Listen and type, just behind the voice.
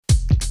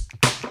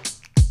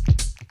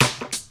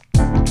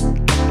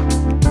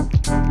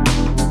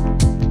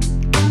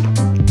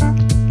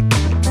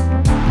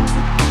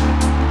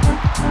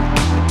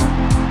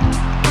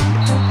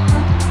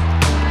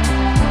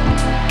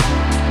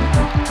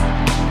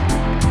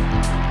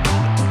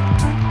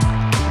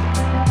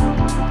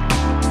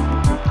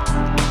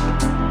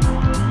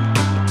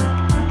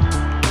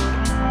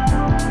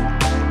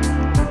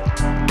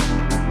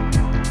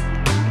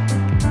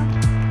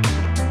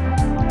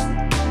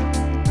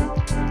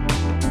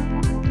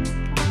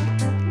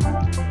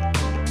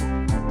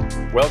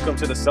Welcome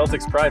to the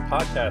Celtics Pride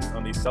podcast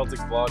on the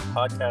Celtics Blog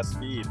podcast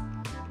feed.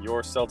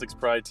 Your Celtics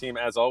Pride team,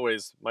 as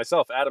always,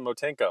 myself, Adam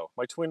Otenko,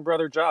 my twin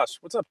brother, Josh.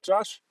 What's up,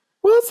 Josh?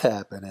 What's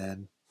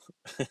happening?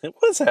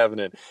 What's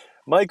happening?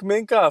 Mike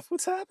Minkoff,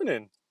 what's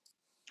happening?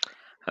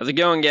 How's it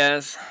going,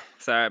 guys?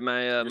 Sorry,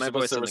 my supposed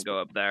voice to doesn't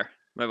go up there.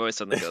 My voice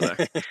doesn't go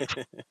there.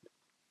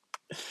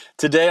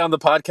 Today on the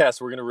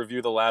podcast, we're going to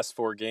review the last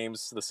 4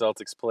 games the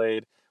Celtics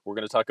played. We're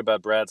going to talk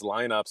about Brad's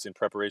lineups in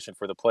preparation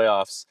for the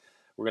playoffs.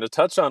 We're going to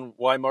touch on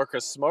why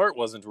Marcus Smart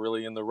wasn't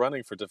really in the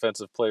running for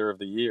Defensive Player of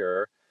the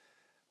Year.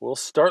 We'll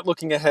start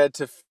looking ahead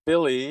to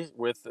Philly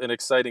with an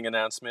exciting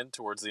announcement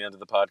towards the end of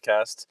the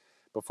podcast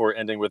before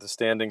ending with a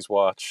standings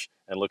watch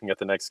and looking at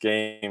the next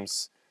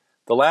games.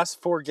 The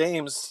last 4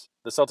 games,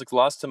 the Celtics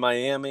lost to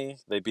Miami.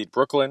 They beat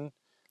Brooklyn.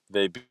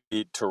 They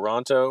beat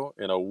Toronto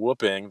in a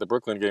whooping. The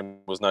Brooklyn game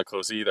was not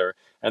close either.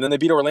 And then they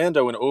beat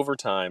Orlando in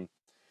overtime.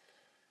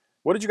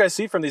 What did you guys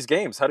see from these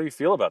games? How do you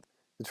feel about them?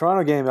 The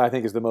Toronto game, I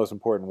think, is the most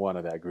important one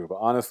of that group.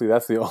 Honestly,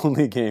 that's the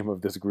only game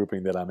of this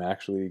grouping that I'm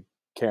actually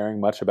caring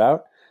much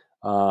about.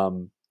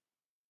 And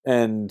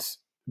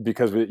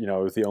because it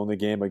was the only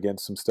game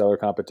against some stellar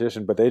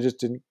competition, but they just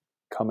didn't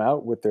come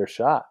out with their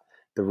shot.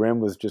 The rim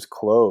was just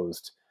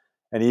closed.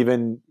 And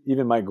even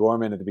Mike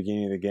Gorman at the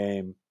beginning of the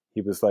game, he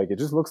was like, it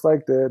just looks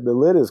like the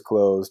lid is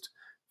closed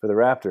for the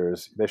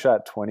Raptors. They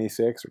shot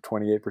 26 or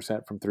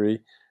 28% from 3.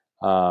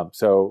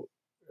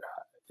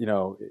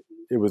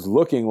 It was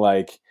looking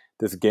like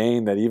this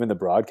game that even the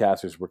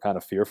broadcasters were kind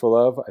of fearful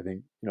of. I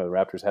think, the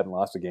Raptors hadn't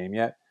lost a game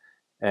yet.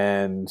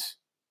 And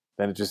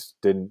then it just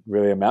didn't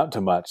really amount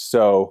to much.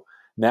 So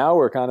now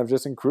we're kind of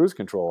just in cruise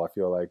control, I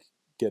feel like,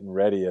 getting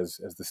ready as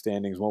the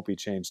standings won't be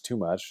changed too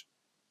much.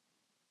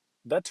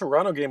 That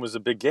Toronto game was a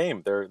big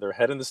game. They're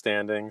ahead in the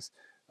standings.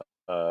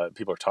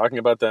 People are talking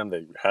about them.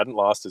 They hadn't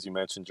lost, as you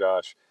mentioned,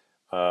 Josh.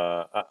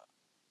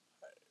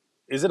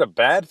 Is it a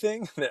bad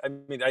thing? I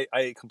mean,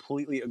 I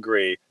completely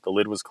agree. The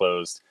lid was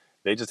closed.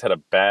 They just had a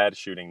bad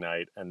shooting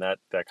night, and that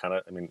kind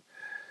of,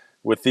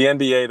 with the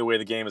NBA, the way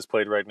the game is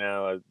played right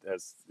now,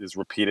 as is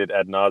repeated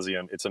ad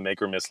nauseum, it's a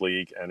make or miss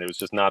league, and it was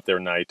just not their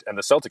night. And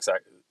the Celtics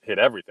hit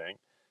everything.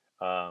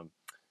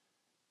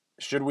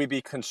 Should we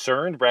be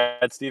concerned?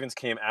 Brad Stevens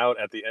came out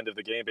at the end of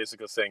the game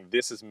basically saying,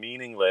 this is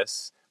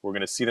meaningless. We're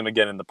going to see them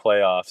again in the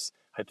playoffs.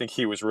 I think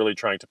he was really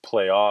trying to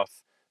play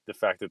off the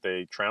fact that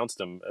they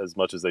trounced him as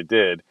much as they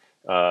did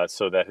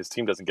so that his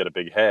team doesn't get a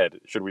big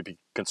head. Should we be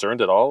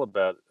concerned at all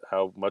about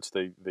how much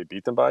they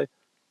beat them by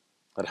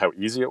and how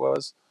easy it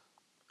was?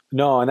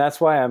 No, and that's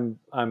why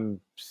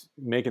I'm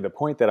making the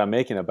point that I'm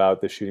making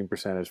about the shooting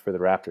percentage for the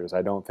Raptors.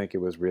 I don't think it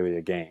was really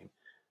a game.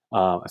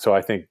 So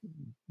I think,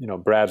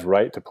 Brad's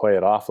right to play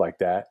it off like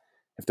that.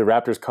 If the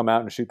Raptors come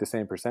out and shoot the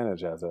same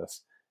percentage as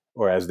us,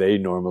 or as they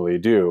normally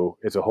do,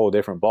 it's a whole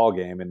different ball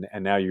game,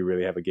 and now you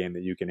really have a game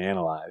that you can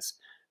analyze.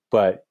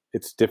 But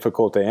it's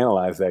difficult to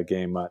analyze that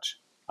game much,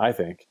 I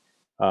think.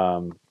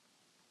 And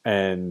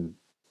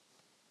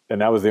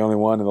that was the only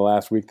one in the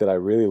last week that I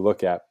really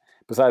look at,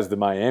 besides the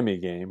Miami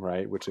game,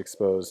 right, which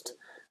exposed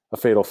a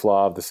fatal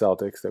flaw of the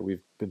Celtics that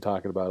we've been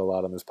talking about a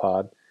lot on this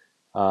pod.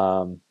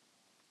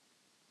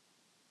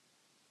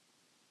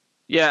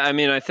 Yeah,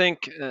 I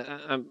think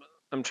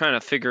I'm trying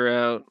to figure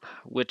out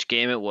which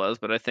game it was,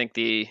 but I think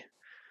the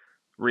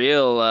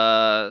real,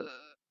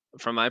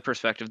 from my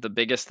perspective, the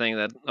biggest thing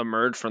that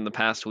emerged from the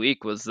past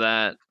week was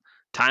that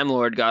Time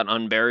Lord got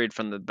unburied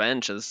from the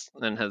bench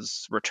and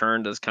has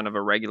returned as kind of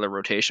a regular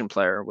rotation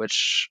player,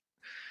 which,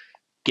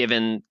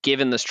 given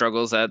the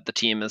struggles that the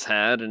team has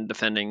had in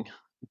defending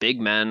big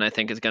men, I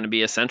think is going to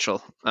be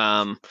essential.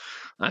 I'm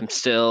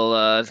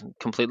still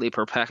completely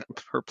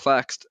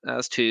perplexed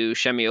as to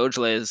Shemi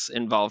Ojale's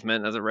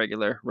involvement as a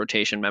regular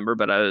rotation member,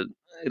 but I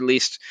at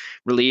least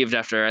relieved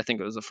after I think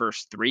it was the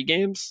first 3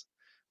 games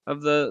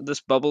of this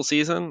bubble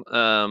season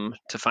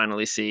to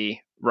finally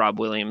see Rob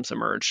Williams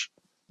emerge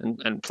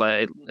and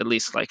play at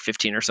least like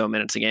 15 or so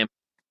minutes a game.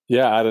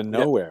 Yeah, out of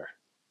nowhere.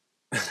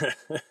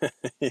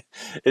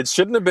 It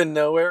shouldn't have been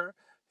nowhere.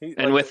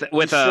 With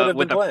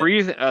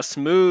a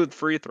smooth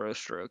free throw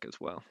stroke as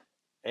well,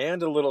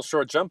 and a little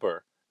short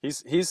jumper.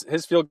 His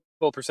field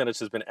goal percentage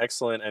has been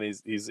excellent, and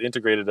he's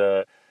integrated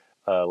a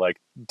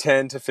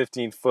 10 to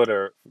 15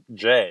 footer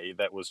J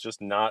that was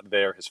just not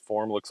there. His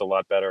form looks a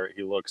lot better.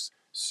 He looks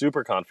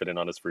super confident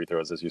on his free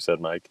throws, as you said,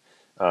 Mike.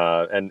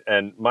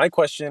 And my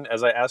question,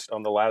 as I asked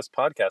on the last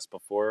podcast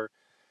before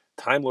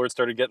Time Lord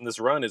started getting this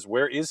run, is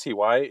where is he?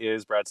 Why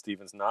is Brad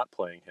Stevens not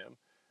playing him?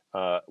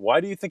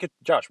 Why do you think it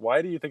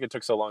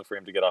took so long for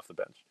him to get off the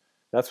bench?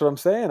 That's what I'm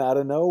saying. Out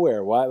of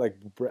nowhere. Why? Like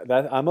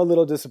that? I'm a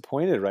little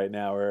disappointed right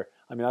now.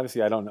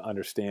 Obviously, I don't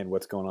understand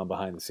what's going on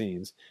behind the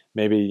scenes.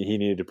 Maybe he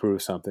needed to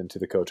prove something to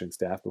the coaching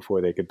staff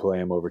before they could play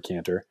him over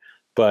Cantor.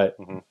 But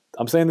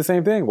I'm saying the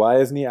same thing. Why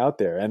isn't he out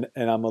there? And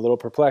I'm a little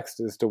perplexed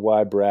as to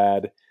why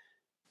Brad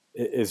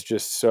is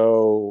just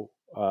so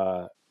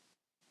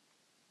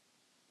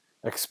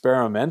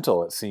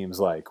experimental. It seems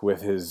like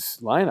with his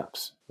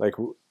lineups. Like,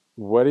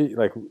 what do you,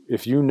 like?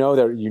 If you know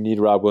that you need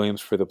Rob Williams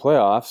for the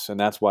playoffs, and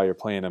that's why you're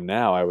playing him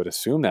now, I would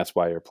assume that's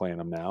why you're playing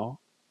him now.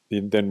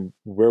 then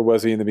where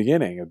was he in the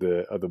beginning of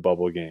the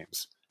bubble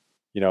games?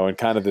 And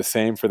kind of the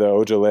same for the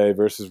Ojale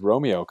versus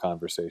Romeo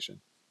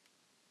conversation.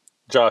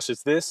 Josh,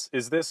 is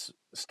this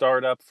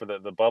startup for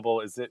the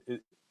bubble?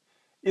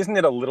 Isn't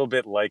it a little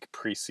bit like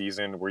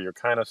preseason where you're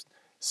kind of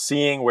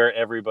seeing where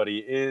everybody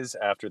is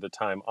after the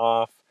time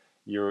off?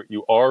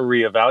 You are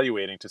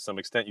reevaluating to some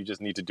extent. You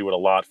just need to do it a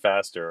lot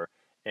faster.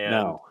 And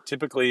No,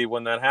 typically,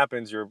 when that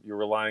happens, you're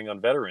relying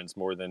on veterans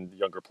more than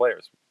younger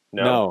players.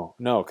 No.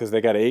 no, because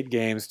they got 8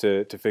 games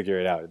to figure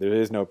it out. There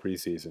is no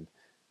preseason.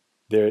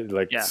 There,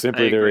 like, Yeah, I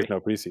simply there is agree.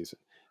 no preseason.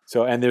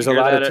 So, and there's You a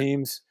hear lot of that?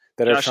 teams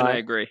that are Josh and I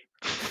trying. agree.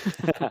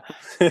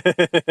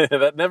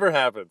 That never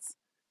happens.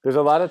 There's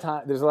a lot of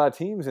time. There's a lot of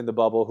teams in the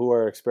bubble who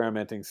are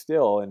experimenting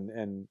still,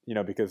 and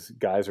because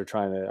guys are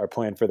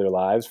playing for their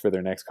lives, for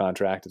their next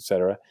contract,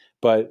 etc.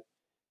 But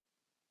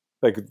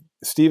like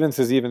Stevens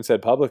has even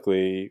said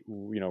publicly,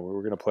 we're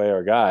going to play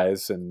our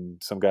guys,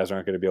 and some guys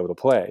aren't going to be able to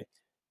play.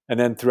 And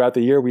then throughout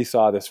the year, we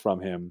saw this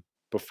from him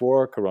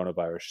before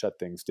coronavirus shut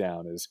things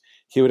down. Is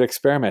he would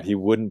experiment. He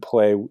wouldn't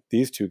play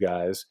these 2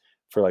 guys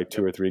for like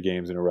 2 or 3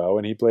 games in a row,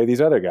 and he'd play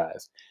these other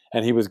guys.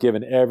 And he was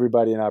giving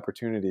everybody an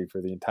opportunity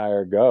for the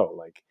entire go.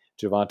 Like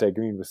Javonte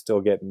Green was still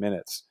getting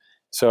minutes.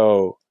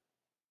 So,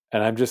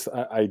 and I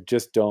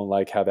just don't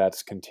like how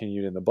that's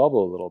continued in the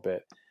bubble a little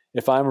bit.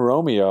 If I'm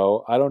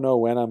Romeo, I don't know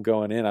when I'm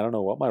going in. I don't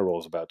know what my role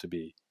is about to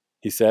be.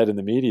 He said in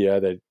the media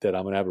that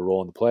I'm going to have a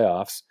role in the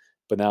playoffs,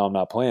 but now I'm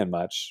not playing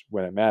much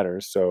when it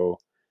matters. So,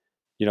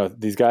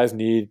 these guys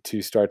need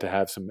to start to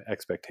have some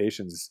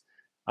expectations,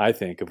 I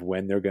think, of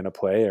when they're going to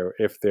play or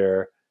if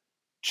they're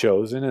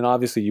chosen. And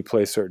obviously, you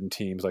play certain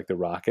teams like the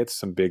Rockets,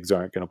 some bigs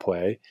aren't going to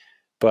play,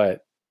 but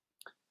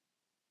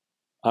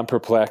I'm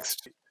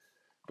perplexed.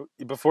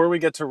 Before we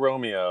get to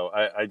Romeo,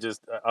 I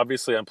just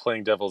obviously I'm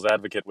playing devil's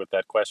advocate with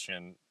that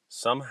question.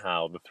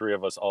 Somehow the three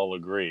of us all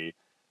agree.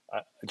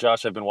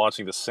 Josh, I've been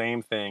watching the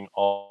same thing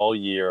all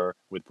year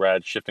with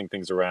Brad shifting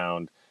things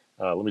around.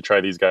 Let me try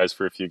these guys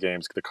for a few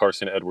games. The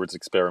Carson Edwards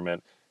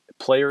experiment.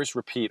 Players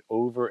repeat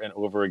over and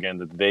over again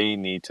that they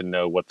need to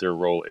know what their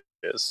role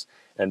is.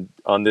 And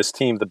on this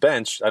team, the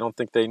bench, I don't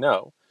think they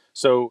know.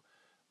 So,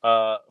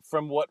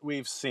 from what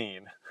we've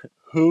seen,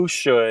 who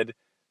should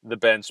the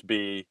bench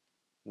be,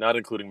 not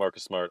including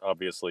Marcus Smart?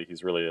 Obviously,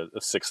 he's really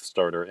a sixth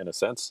starter in a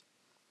sense.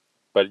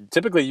 But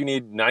typically, you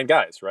need 9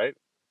 guys, right?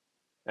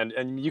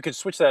 And you can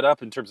switch that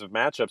up in terms of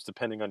matchups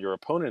depending on your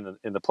opponent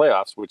in the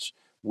playoffs, which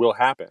will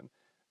happen.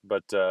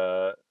 But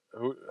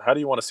how do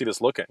you want to see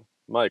this looking,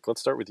 Mike?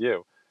 Let's start with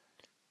you.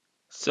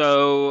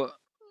 So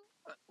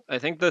I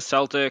think the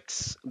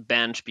Celtics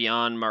bench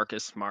beyond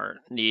Marcus Smart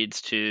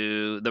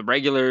the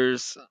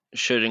regulars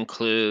should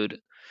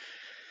include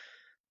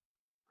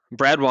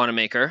Brad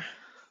Wanamaker,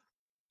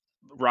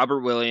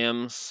 Robert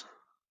Williams,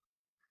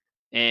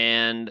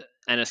 and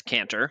Ennis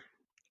Cantor.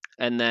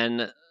 And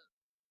then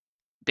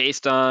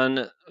based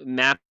on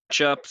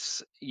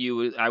matchups,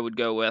 I would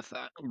go with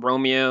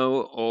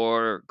Romeo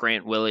or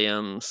Grant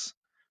Williams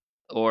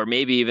or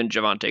maybe even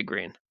Javonte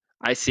Green.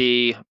 I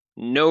see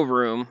no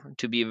room,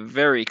 to be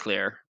very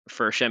clear,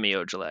 for Shemi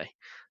Ojale.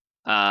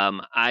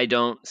 I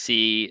don't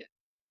see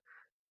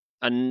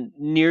a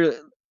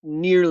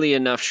nearly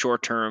enough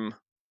short-term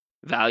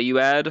value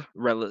add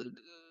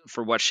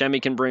for what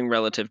Shemi can bring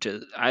relative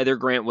to either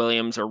Grant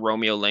Williams or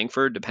Romeo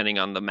Langford, depending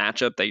on the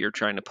matchup that you're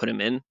trying to put him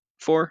in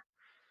for.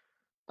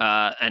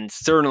 And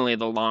certainly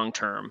the long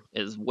term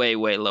is way,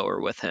 way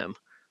lower with him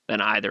than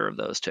either of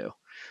those two.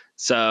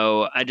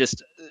 So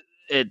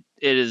it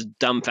is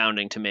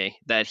dumbfounding to me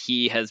that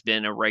he has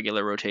been a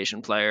regular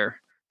rotation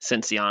player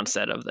since the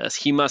onset of this.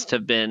 He must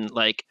have been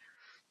like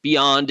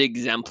beyond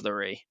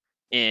exemplary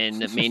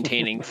in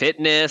maintaining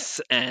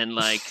fitness and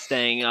like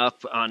staying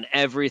up on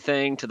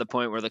everything to the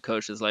point where the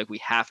coach is like, we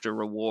have to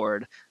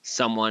reward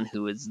someone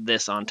who is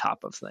this on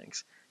top of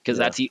things, because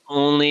Yeah. that's the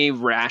only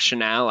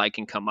rationale I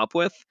can come up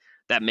with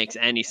that makes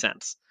any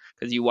sense.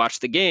 Because you watch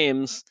the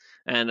games,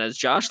 and as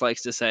Josh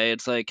likes to say,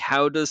 it's like,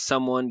 how does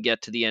someone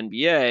get to the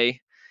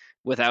NBA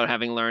without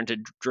having learned to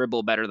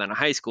dribble better than a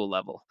high school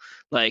level?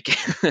 Like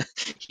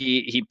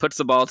he puts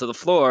the ball to the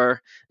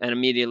floor and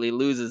immediately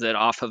loses it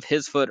off of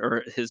his foot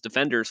or his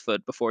defender's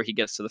foot before he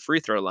gets to the free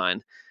throw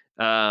line.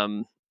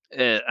 Um,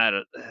 at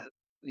a,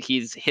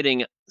 he's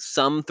hitting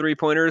some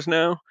 3-pointers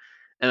now,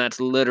 and that's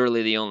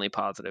literally the only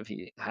positive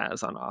he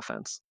has on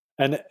offense.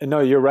 And no,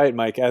 you're right,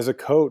 Mike. As a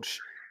coach,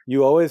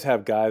 you always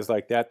have guys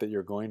like that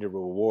you're going to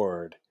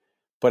reward.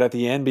 But at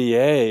the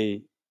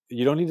NBA,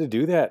 you don't need to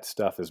do that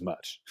stuff as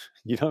much.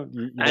 You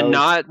don't, And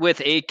not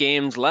with 8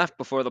 games left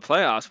before the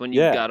playoffs, when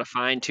you've got yeah. to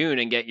fine tune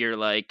and get your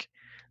like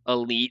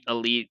elite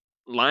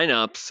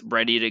lineups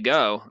ready to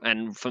go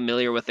and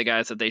familiar with the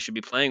guys that they should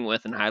be playing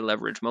with in high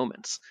leverage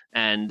moments.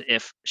 And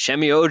if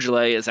Shemi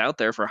Ojale is out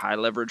there for high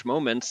leverage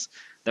moments,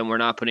 then we're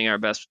not putting our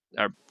best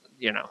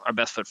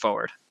foot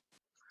forward.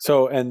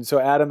 So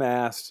Adam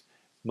asked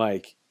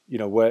Mike,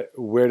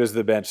 where does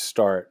the bench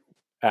start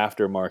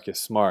after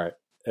Marcus Smart?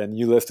 And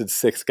you listed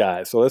 6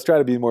 guys. So let's try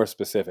to be more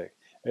specific.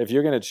 If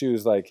you're going to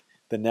choose like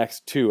the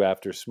next 2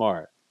 after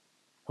Smart,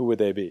 Who would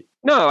they be?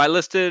 No, I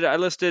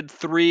listed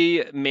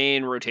three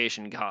main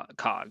rotation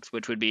cogs,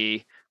 which would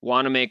be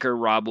Wanamaker,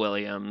 Rob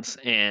Williams,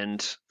 and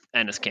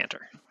Enes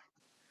Kanter.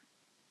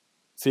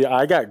 See,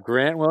 I got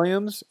Grant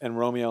Williams and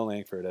Romeo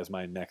Langford as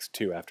my next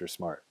two after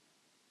Smart.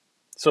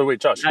 So wait,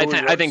 Josh, who are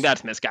I yours? think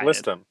that's misguided.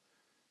 List them.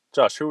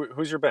 Josh,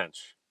 who's your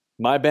bench?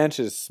 My bench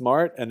is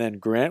Smart and then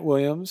Grant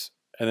Williams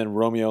and then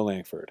Romeo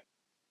Langford.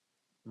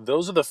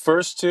 Those are the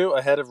first two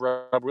ahead of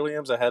Rob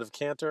Williams, ahead of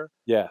Kanter.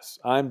 Yes,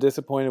 I'm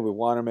disappointed with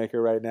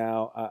Wanamaker right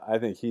now. I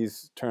think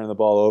he's turning the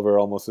ball over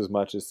almost as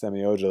much as Semi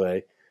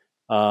Ojeleye,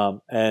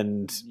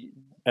 and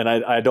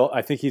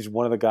I think he's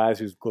one of the guys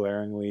who's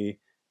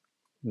glaringly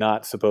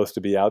not supposed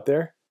to be out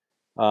there.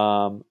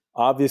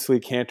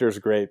 Obviously, Cantor's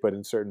great, but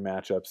in certain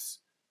matchups,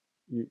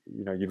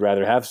 you'd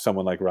rather have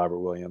someone like Robert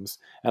Williams.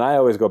 And I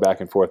always go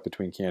back and forth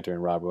between Kanter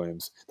and Rob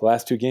Williams. The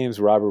last two games,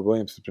 Robert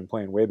Williams has been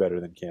playing way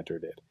better than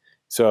Kanter did.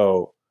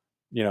 So,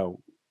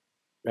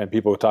 and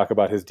people talk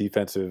about his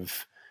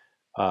defensive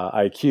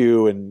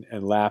IQ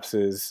and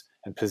lapses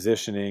and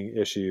positioning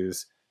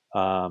issues.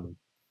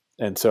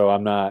 And so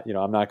I'm not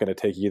going to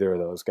take either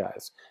of those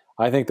guys.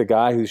 I think the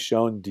guy who's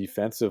shown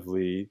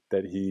defensively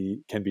that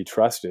he can be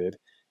trusted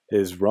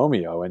is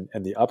Romeo, and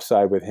the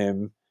upside with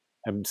him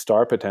and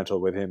star potential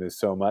with him is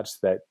so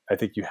much that I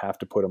think you have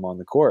to put him on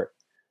the court.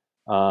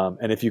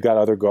 And if you got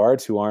other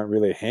guards who aren't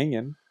really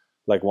hanging,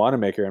 like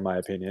Wanamaker, in my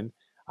opinion,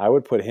 I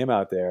would put him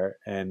out there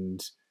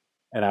and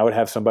I would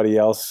have somebody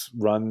else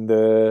run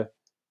the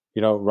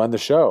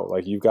show.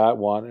 Like you've got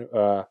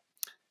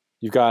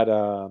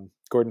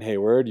Gordon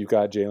Hayward, you've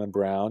got Jaylen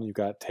Brown, you've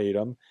got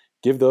Tatum.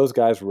 Give those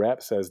guys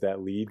reps as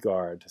that lead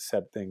guard to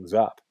set things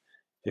up.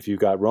 If you've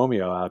got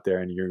Romeo out there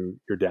and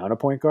you're down a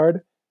point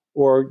guard,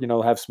 or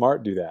have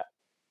Smart do that.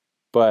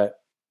 But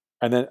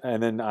and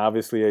then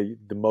obviously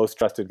the most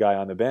trusted guy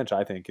on the bench,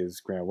 I think, is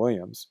Grant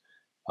Williams,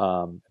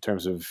 in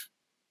terms of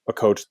a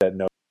coach that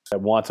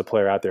wants a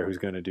player out there who's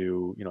going to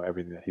do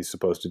everything that he's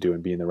supposed to do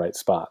and be in the right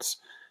spots.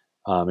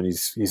 And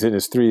he's in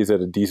his threes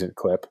at a decent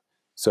clip.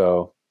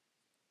 So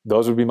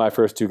those would be my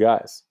first two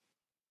guys.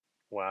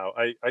 Wow,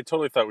 I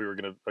totally thought we were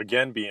going to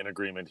again be in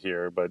agreement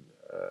here, but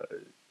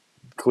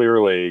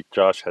clearly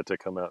Josh had to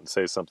come out and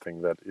say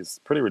something that is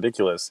pretty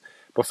ridiculous.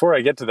 Before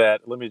I get to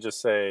that, let me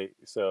just say,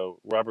 so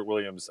Robert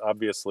Williams,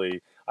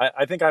 obviously,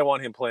 I think I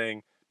want him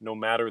playing no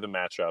matter the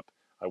matchup.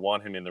 I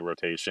want him in the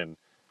rotation.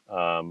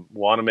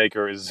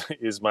 Wanamaker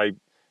is my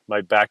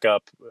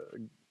backup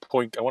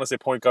point. I want to say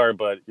point guard,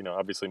 but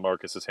obviously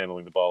Marcus is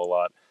handling the ball a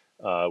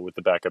lot with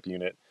the backup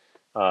unit.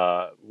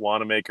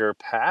 Wanamaker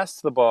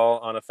passed the ball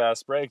on a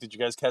fast break. Did you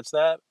guys catch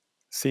that?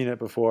 Seen it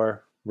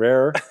before.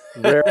 Rare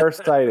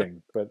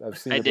sighting, but I've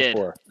seen it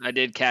before. I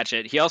did catch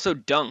it. He also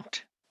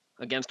dunked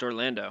against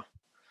Orlando.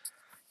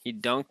 He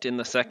dunked in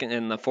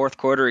the fourth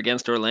quarter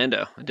against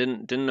Orlando. I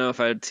didn't know if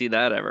I'd see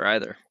that ever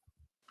either.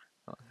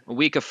 A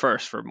week of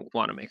first for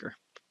Wanamaker.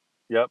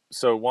 Yep.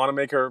 So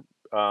Wanamaker,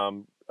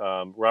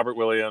 Robert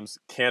Williams,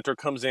 Kanter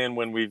comes in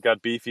when we've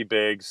got beefy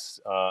bigs.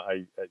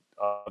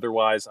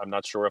 Otherwise, I'm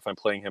not sure if I'm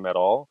playing him at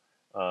all,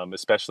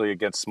 especially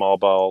against small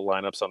ball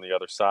lineups on the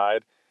other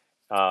side.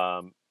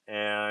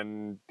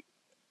 And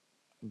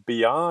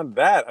beyond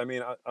that, I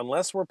mean,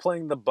 unless we're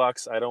playing the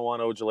Bucks, I don't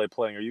want Ojeleye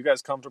playing. Are you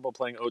guys comfortable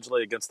playing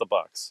Ojeleye against the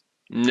Bucks?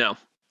 No.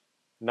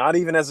 Not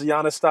even as a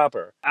Giannis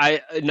stopper.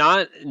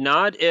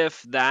 Not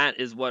if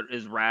that is what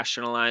is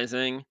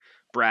rationalizing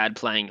Brad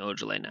playing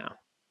Ojeleye now.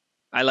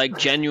 I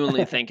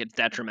genuinely think it's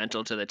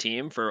detrimental to the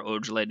team for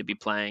Ojeleye to be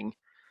playing.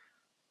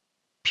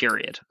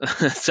 Period.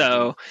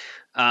 So,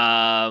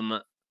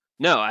 no,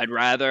 I'd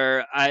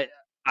rather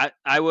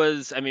I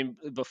was. I mean,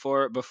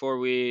 before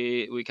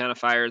we kind of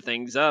fired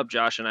things up,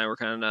 Josh and I were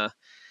kind of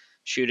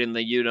shooting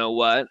the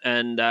what,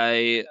 and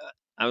I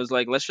was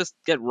like, let's just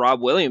get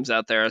Rob Williams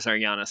out there as our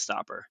Giannis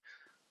stopper.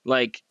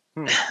 Like,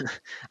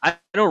 I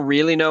don't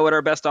really know what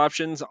our best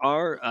options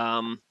are,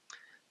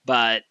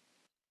 but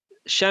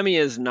Shemi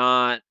is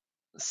not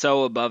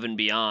so above and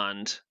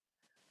beyond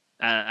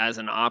as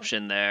an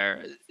option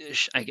there.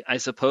 I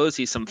suppose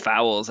he's some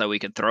fouls that we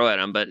could throw at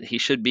him, but he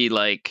should be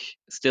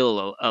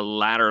still a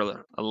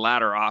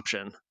ladder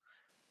option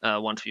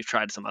once we've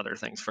tried some other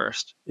things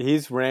first.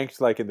 He's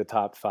ranked in the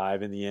top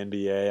 5 in the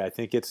NBA. I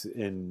think it's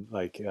in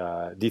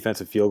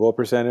defensive field goal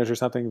percentage or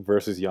something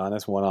versus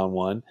Giannis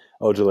one-on-one.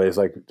 Ojeleye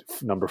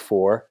is number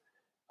 4.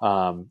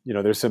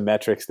 There's some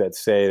metrics that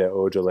say that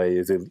Ojeleye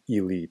is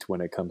elite when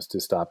it comes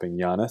to stopping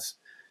Giannis.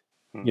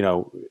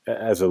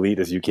 As elite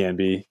as you can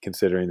be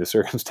considering the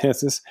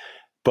circumstances.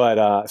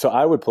 But so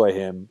I would play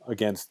him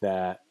against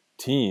that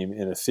team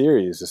in a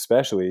series,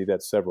 especially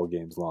that's several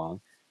games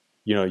long.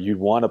 You'd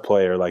want a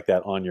player like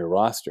that on your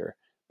roster.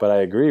 But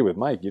I agree with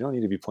Mike. You don't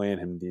need to be playing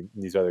him in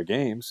these other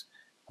games.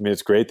 I mean,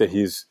 it's great that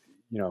he's,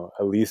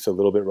 at least a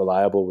little bit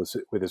reliable with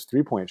his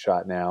 3-point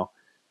shot now.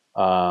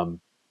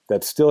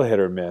 That's still hit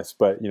or miss.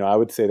 But, I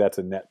would say that's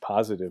a net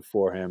positive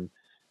for him.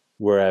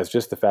 Whereas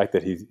just the fact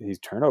that he's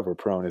turnover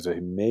prone is a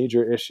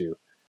major issue.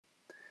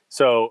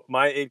 So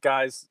my 8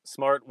 guys: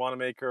 Smart,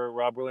 Wanamaker,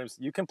 Rob Williams.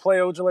 You can play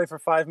Ojeleye for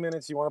 5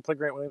 minutes. You want to play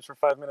Grant Williams for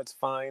 5 minutes?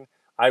 Fine.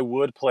 I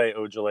would play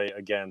Ojale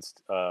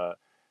against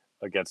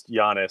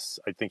Giannis.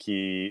 I think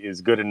he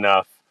is good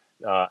enough,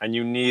 and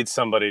you need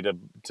somebody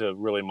to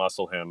really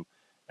muscle him.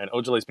 And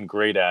Ojale's been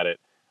great at it.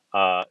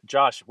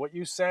 Josh, what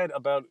you said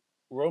about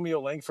Romeo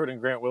Langford and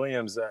Grant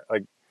Williams,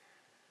 like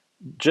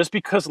just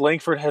because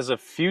Langford has a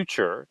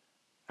future,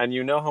 and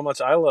you know how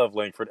much I love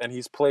Langford, and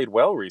he's played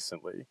well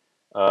recently,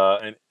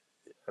 and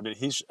I mean,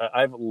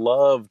 I've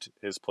loved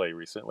his play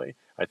recently.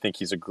 I think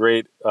he's a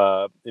great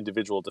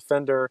individual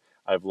defender.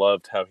 I've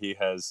loved how he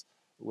has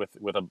with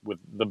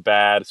the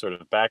bad sort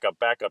of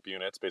backup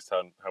units based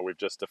on how we've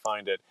just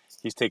defined it.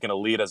 He's taken a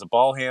lead as a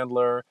ball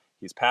handler.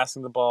 He's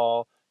passing the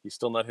ball. He's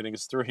still not hitting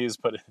his threes,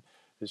 but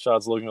his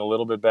shot's looking a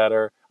little bit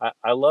better.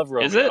 I love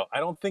Is it Romeo. I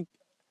don't think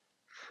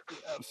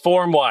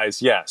form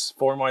wise, yes,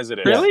 form wise it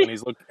is, Yeah. really?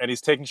 and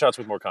he's taking shots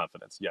with more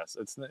confidence. Yes,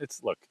 it's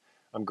look.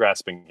 I'm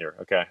grasping here.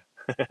 Okay,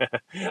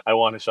 I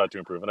want his shot to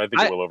improve, and I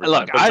think it I will over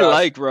look. time. But I Josh,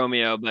 like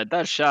Romeo, but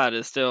that shot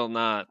is still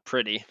not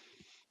pretty.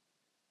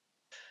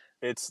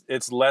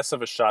 it's less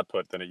of a shot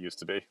put than it used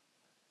to be,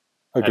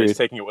 and he's Agreed.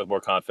 taking it with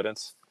more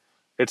confidence.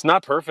 It's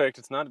not perfect.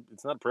 It's not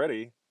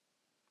pretty.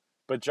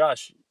 But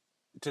Josh,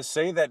 to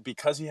say that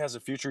because he has a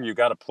future, you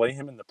got to play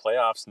him in the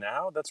playoffs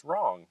now, that's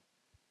wrong.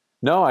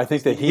 No, I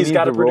think that he He's needs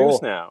got a to produce role.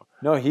 now.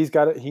 No,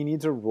 he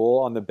needs a role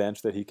on the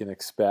bench that he can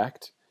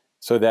expect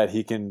so that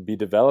he can be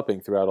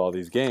developing throughout all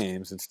these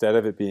games instead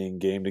of it being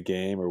game to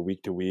game or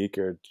week to week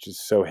or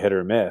just so hit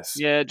or miss.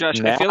 Yeah, Josh,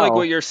 I feel like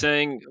what Now, you're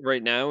saying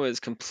right now is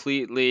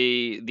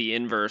completely the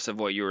inverse of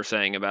what you were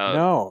saying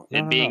about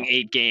it being no.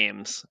 8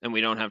 games and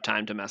we don't have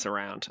time to mess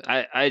around.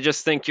 I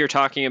just think you're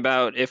talking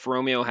about if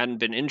Romeo hadn't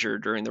been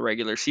injured during the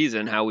regular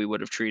season, how we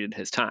would have treated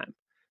his time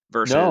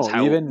versus No,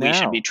 how even we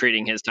should be now.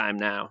 treating his time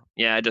now.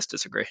 Yeah, I just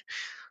disagree.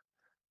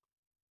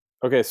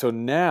 Okay, so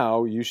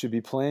now you should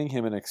be playing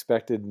him an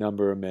expected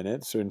number of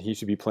minutes, and he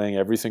should be playing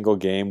every single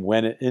game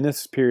in a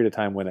period of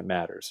time when it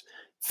matters.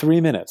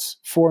 3 minutes,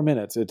 4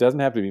 minutes. It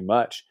doesn't have to be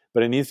much,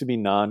 but it needs to be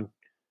non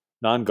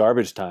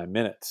garbage time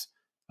minutes.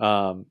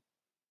 Um,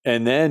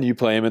 and then you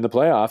play him in the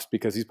playoffs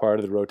because he's part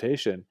of the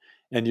rotation.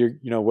 And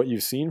what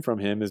you've seen from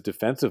him is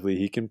defensively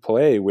he can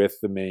play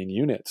with the main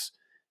units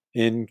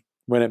in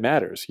when it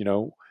matters.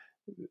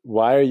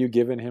 Why are you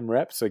giving him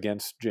reps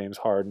against James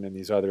Harden and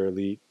these other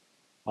elite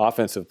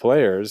offensive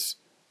players,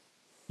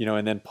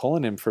 and then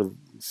pulling him for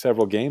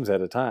several games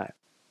at a time?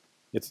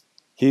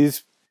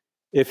 He's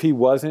if he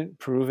wasn't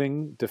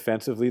proving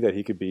defensively that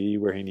he could be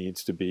where he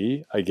needs to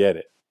be, I get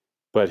it.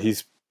 But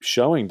he's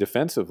showing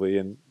defensively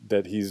and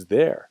that he's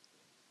there.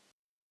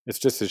 It's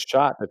just his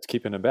shot that's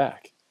keeping him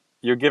back.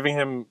 You're giving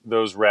him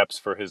those reps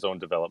for his own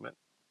development.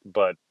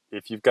 But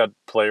if you've got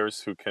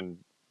players who can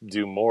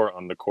do more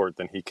on the court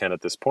than he can at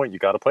this point, you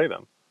got to play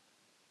them.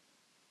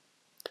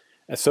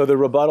 And so the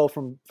rebuttal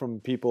from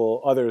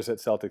people, others at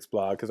Celtics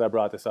blog, because I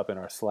brought this up in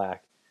our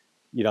Slack,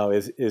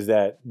 is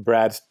that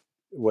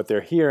what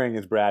they're hearing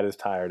is Brad is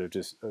tired of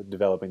just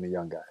developing the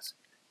young guys.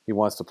 He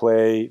wants to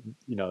play,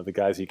 the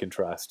guys he can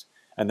trust,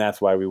 and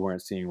that's why we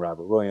weren't seeing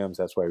Robert Williams.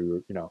 That's why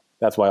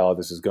that's why all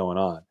this is going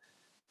on.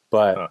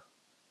 But Huh.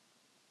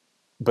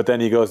 but then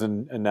he goes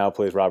and now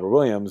plays Robert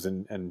Williams,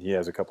 and he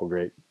has a couple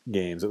great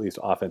games, at least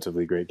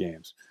offensively great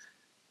games.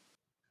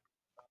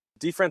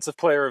 Defensive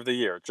player of the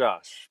year,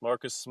 Josh.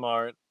 Marcus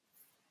Smart,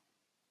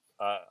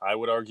 I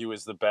would argue,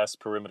 is the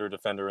best perimeter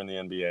defender in the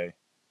NBA.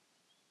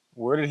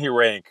 Where did he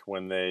rank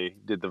when they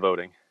did the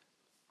voting?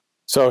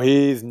 So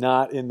he's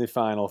not in the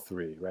final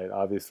three, right?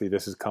 Obviously,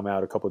 this has come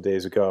out a couple of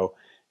days ago.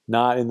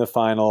 Not in the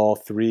final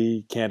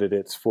three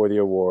candidates for the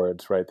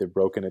awards, right? They've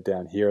broken it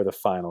down. Here are the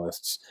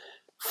finalists.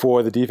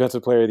 For the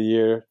Defensive Player of the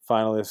Year,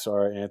 finalists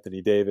are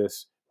Anthony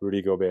Davis,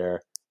 Rudy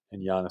Gobert,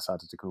 and Giannis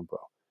Antetokounmpo.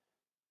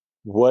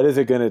 What is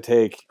it going to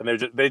take? And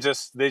they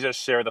just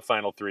share the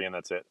final three, and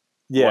that's it.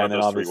 Yeah, One of and then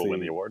those three will obviously, win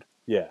the award.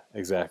 yeah,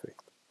 exactly.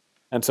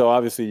 And so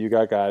obviously, you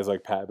got guys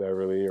like Pat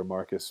Beverly or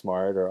Marcus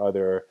Smart or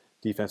other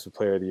Defensive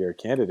Player of the Year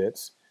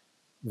candidates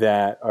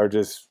that are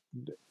just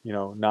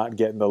not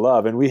getting the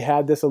love. And we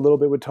had this a little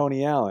bit with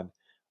Tony Allen,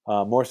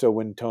 more so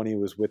when Tony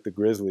was with the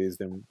Grizzlies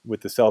than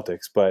with the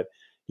Celtics. But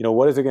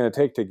what is it going to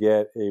take to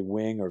get a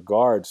wing or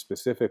guard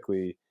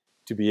specifically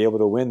to be able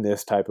to win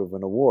this type of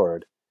an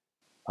award?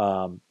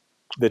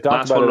 They talked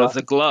Last about one it was on.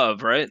 the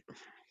glove, right?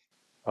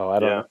 Oh, I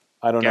don't Yeah. know.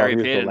 I don't know Gary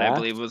who's the Payton, I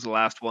believe, last. was the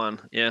last one.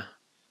 Yeah,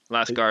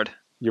 last guard.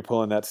 You're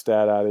pulling that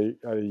stat out of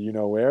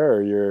where,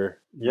 or you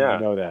Yeah.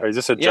 know that. Is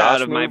this a Yeah, out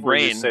Josh of my move where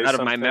you brain, say out of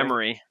my something?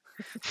 memory.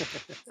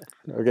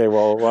 Okay,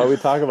 well, while we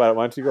talk about it,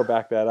 why don't you go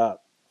back that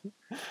up?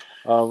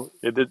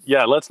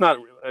 Yeah, let's not.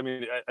 I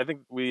mean, I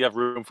think we have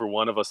room for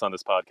one of us on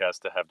this podcast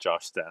to have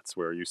Josh stats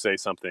where you say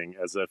something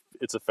as if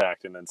it's a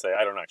fact and then say,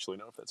 I don't actually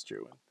know if that's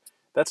true. And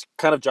that's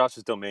kind of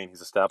Josh's domain.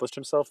 He's established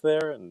himself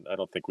there, and I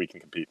don't think we can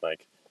compete,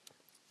 Mike.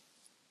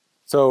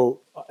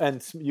 So,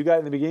 and you got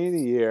in the beginning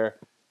of the year,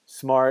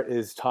 Smart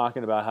is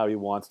talking about how he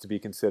wants to be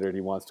considered.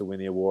 He wants to win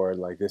the award.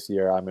 Like this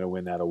year, I'm going to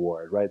win that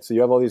award, right? So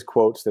you have all these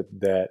quotes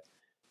that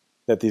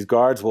these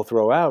guards will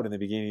throw out in the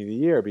beginning of the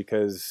year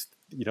because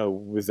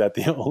was that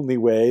the only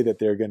way that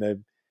they're going to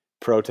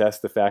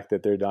protest the fact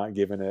that they're not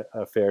given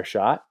a fair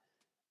shot.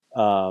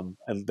 And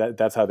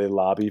that's how they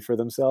lobby for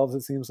themselves.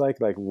 It seems like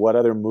what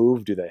other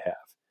move do they have?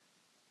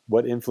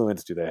 What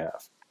influence do they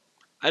have?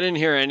 I didn't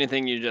hear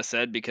anything you just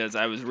said because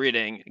I was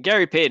reading.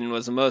 Gary Payton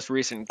was the most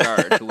recent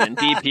guard to win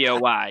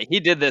DPOY. He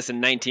did this in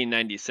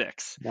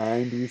 1996.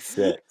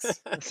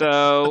 96.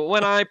 So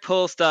when I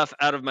pull stuff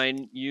out of my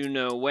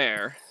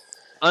where,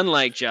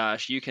 unlike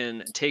Josh, you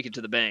can take it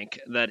to the bank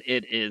that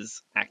it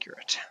is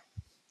accurate.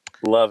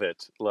 Love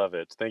it. Love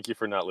it. Thank you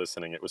for not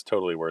listening. It was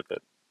totally worth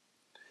it.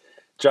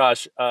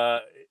 Josh,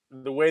 the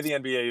way the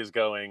NBA is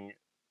going,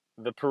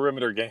 the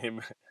perimeter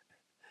game,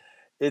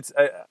 it's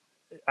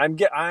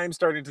I'm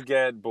starting to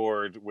get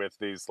bored with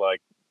these like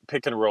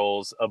pick and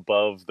rolls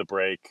above the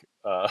break,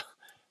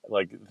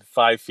 like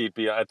 5 feet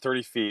beyond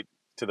 30 feet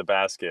to the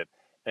basket.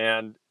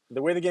 And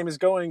the way the game is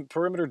going,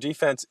 perimeter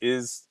defense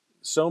is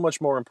so much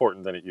more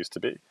important than it used to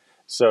be.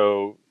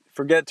 So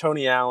forget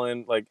Tony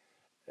Allen. Like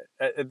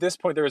at this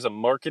point, there is a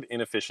market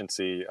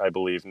inefficiency, I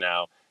believe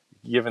now,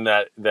 given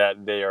that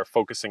they are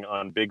focusing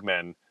on big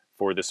men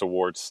for this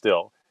award.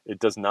 Still, it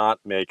does not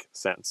make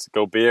sense.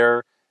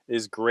 Gobert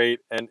is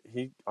great, and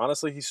he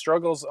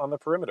struggles on the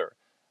perimeter.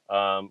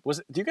 Do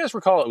you guys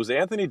recall it was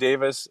Anthony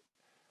Davis,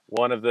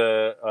 one of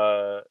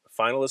the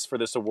finalists for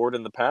this award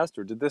in the past,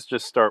 or did this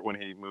just start when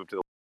he moved to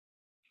the?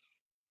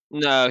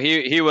 No,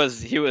 he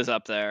was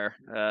up there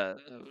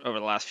over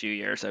the last few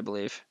years, I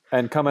believe.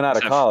 And coming out of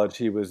Except college,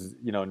 he was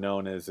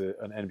known as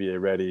an NBA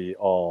ready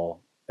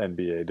all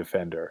NBA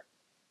defender.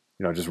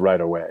 Just right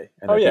away,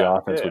 and Oh that the yeah,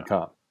 offense yeah. would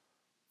come.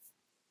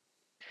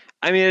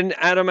 I mean,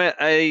 Adam,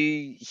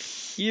 I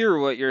hear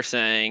what you're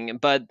saying,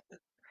 but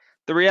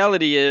the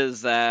reality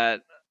is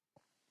that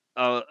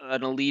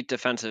an elite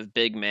defensive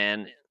big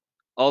man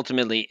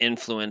ultimately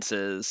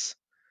influences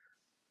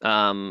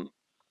a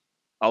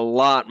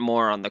lot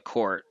more on the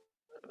court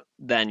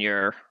than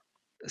your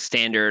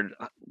standard,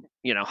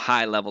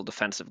 high level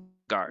defensive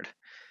guard.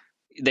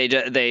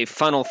 They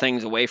funnel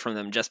things away from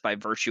them just by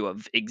virtue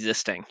of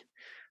existing.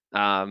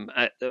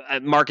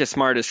 Marcus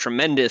Smart is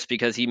tremendous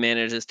because he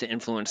manages to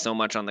influence so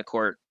much on the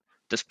court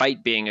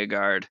despite being a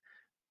guard.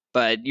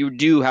 But you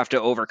do have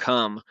to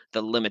overcome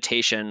the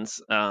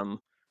limitations,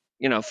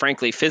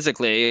 frankly,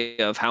 physically,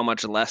 of how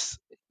much less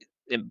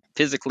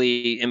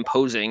physically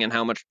imposing and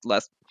how much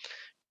less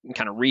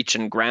kind of reach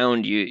and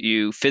ground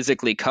you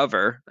physically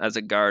cover as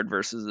a guard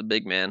versus a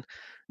big man.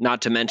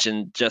 Not to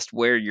mention just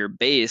where you're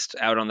based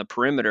out on the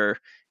perimeter,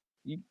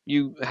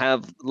 you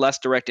have less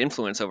direct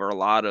influence over a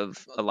lot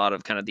of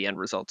kind of the end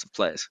results of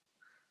plays.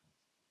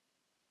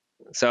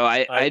 So I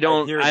hear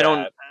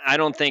that. I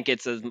don't think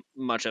it's as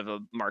much of a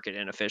market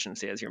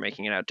inefficiency as you're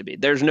making it out to be.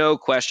 There's no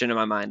question in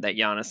my mind that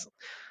Giannis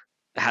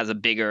has a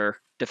bigger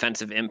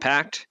defensive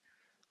impact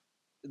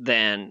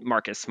than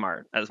Marcus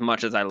Smart, as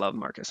much as I love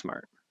Marcus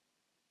Smart.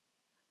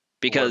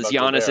 What Because about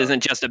Giannis Gobert?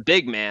 isn't just a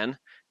big man,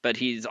 but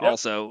he's Yep.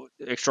 also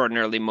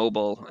extraordinarily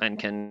mobile and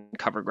can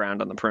cover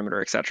ground on the perimeter,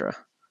 etc.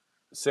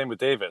 Same with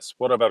Davis.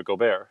 What about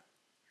Gobert?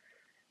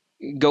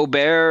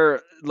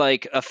 Gobert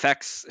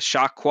affects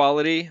shot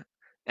quality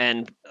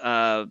and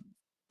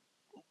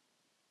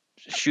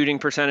shooting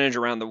percentage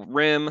around the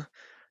rim,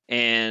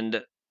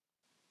 and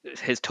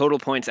his total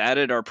points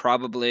added are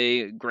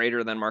probably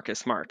greater than Marcus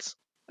Smart's,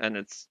 and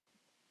it's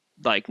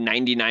like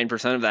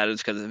 99% of that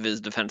is because of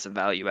his defensive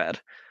value add.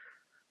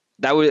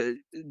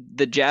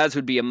 The Jazz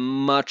would be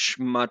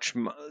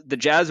the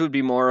Jazz would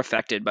be more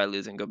affected by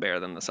losing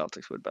Gobert than the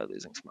Celtics would by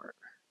losing Smart.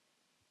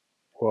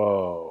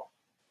 Whoa.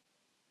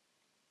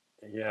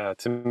 Yeah,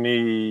 to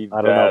me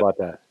I don't know that about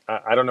that.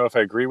 I don't know if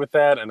I agree with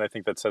that, and I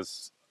think that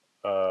says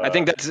I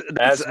think that's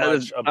as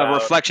much a about.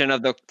 reflection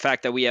of the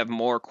fact that we have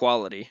more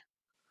quality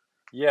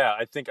Yeah,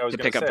 I think I was to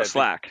going to pick up say the I think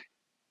slack.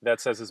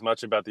 that says as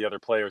much about the other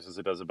players as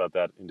it does about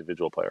that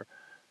individual player.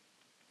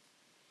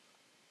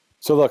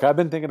 So look, I've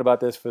been thinking about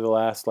this for the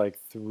last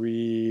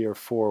 3 or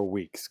 4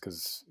 weeks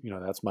because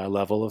that's my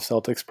level of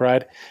Celtics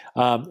pride,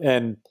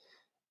 and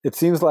it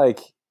seems like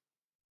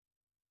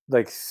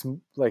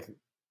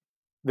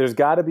there's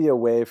got to be a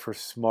way for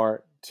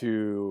Smart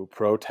to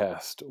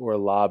protest or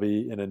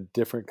lobby in a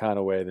different kind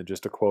of way than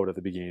just a quote at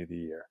the beginning of the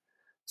year.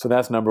 So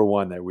that's number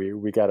one. That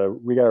we gotta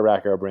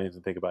rack our brains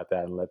and think about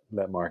that and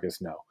let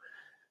Marcus know.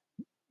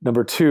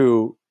 Number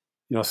two,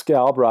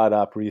 Scal brought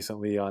up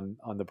recently on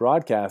the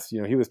broadcast.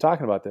 He was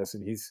talking about this,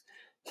 and he's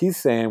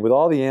saying with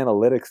all the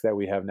analytics that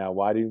we have now,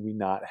 why do we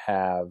not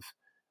have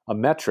a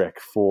metric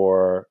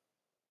for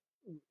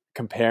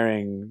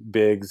comparing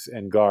bigs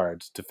and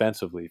guards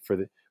defensively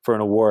for an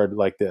award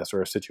like this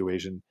or a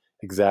situation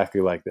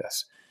exactly like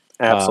this?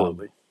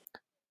 Absolutely.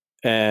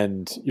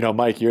 And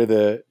Mike, you're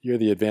the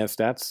advanced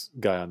stats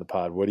guy on the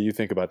pod. What do you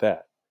think about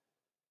that?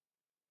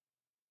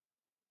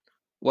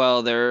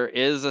 Well, there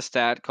is a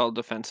stat called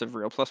defensive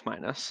real plus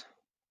minus.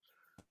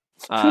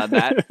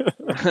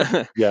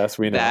 That Yes,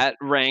 we know. that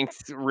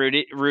ranked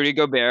Rudy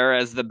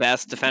Gobert as the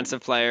best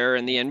defensive player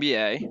in the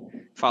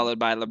NBA, followed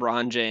by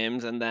LeBron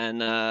James, and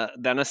then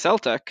a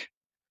Celtic.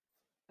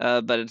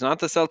 But it's not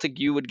the Celtic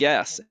you would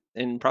guess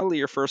in probably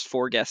your first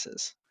 4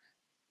 guesses.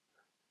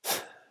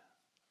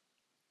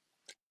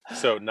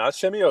 So not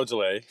Shemi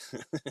Ojale,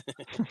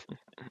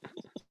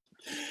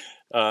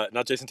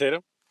 not Jason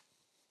Tatum.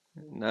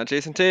 Not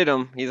Jason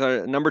Tatum. He's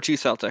our number 2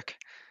 Celtic.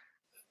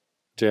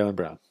 Jaylen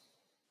Brown.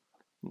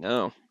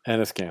 No.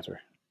 Enes Kanter.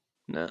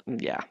 No.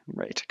 Yeah,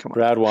 right. Come on.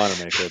 Brad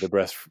Wanamaker,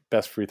 the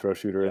best free throw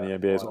shooter in Yeah,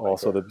 the NBA, is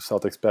also the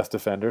Celtics' best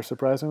defender,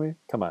 surprisingly.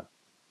 Come on.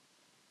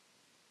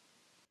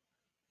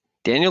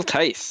 Daniel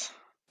Tice.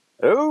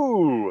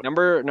 Oh,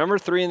 Number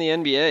 3 in the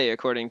NBA,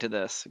 according to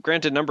this.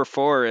 Granted, number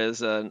 4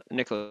 is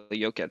Nikola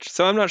Jokic.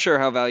 So I'm not sure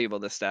how valuable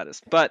this stat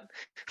is. But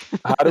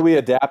how do we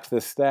adapt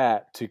this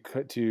stat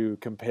to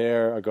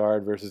compare a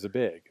guard versus a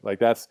big? Like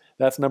that's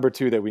number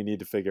 2 that we need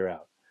to figure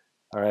out.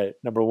 All right,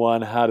 number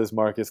 1, how does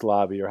Marcus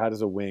lobby, or how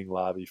does a wing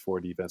lobby for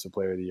Defensive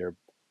Player of the Year,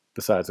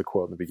 besides the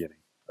quote in the beginning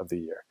of the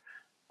year?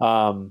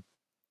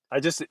 I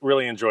just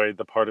really enjoyed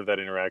the part of that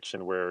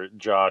interaction where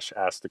Josh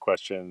asked the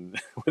question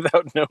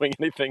without knowing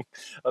anything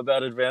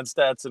about advanced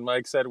stats, and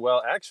Mike said,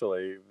 "Well,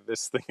 actually,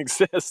 this thing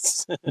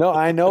exists." No,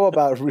 I know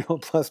about real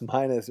plus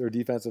minus or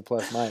defensive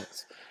plus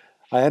minus.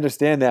 I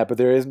understand that, but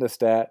there isn't a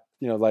stat,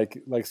 like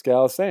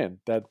Scal is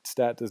saying, that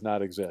stat does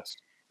not exist.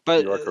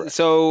 But You are correct.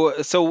 so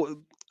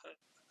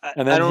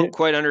And I then don't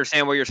quite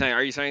understand what you're saying.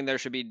 Are you saying there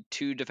should be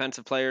 2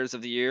 defensive players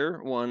of the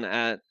year, one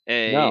at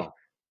a no,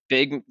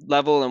 big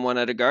level and one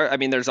at a guard? I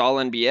mean, there's all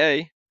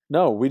NBA.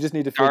 we just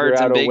need to figure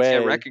Guards out and a bigs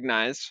get way.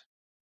 recognized.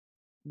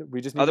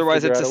 We just need to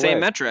Otherwise, figure it's out the a same way.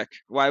 metric.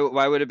 Why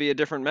would it be a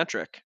different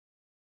metric?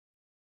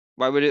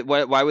 Why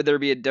would there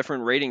be a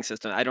different rating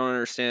system? I don't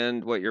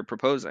understand what you're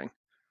proposing.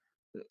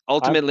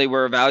 Ultimately,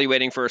 we're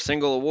evaluating for a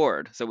single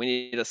award, so we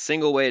need a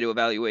single way to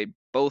evaluate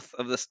both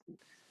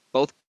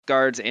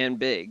guards and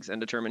bigs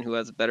and determine who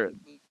has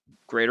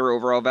greater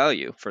overall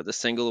value for the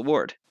single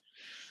award.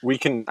 We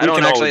can I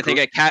don't all actually agree.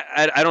 think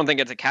I don't think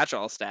it's a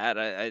catch-all stat.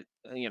 I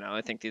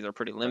think these are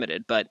pretty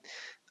limited. But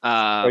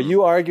Are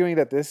you arguing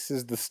that this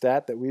is the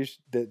stat that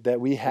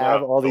we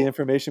have all the No,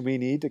 information we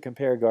need to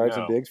compare guards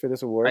and no. bigs for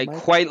this award, I Mike?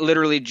 quite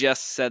literally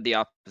just said the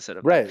opposite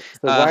of that. Right.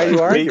 So why are you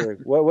We arguing?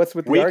 What's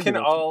with the we can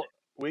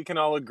argument?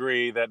 all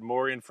agree that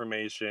more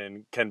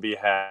information can be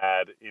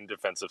had in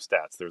defensive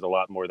stats. There's a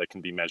lot more that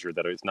can be measured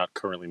that is not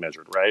currently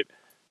measured, right?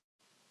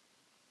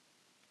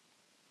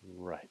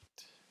 Right.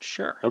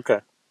 Sure. Okay.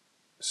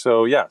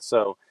 So yeah,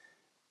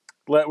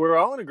 we're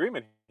all in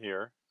agreement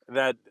here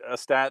that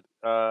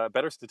a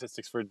better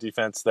statistics for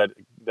defense that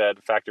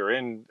factor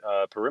in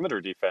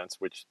perimeter defense,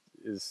 which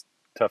is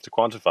tough to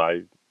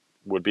quantify,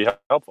 would be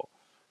helpful.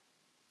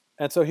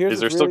 And so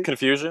is there still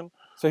confusion?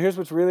 So here's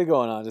what's really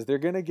going on: is they're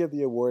going to give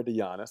the award to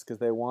Giannis because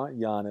they want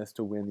Giannis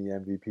to win the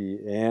MVP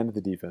and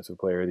the Defensive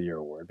Player of the Year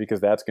award,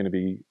 because that's going to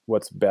be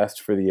what's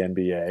best for the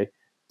NBA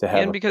to have.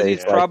 And because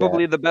he's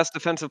probably the best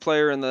defensive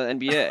player in the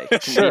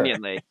NBA,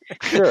 conveniently.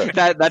 Sure.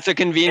 That's a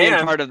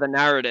convenient part of the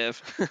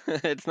narrative.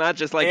 It's not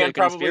just like a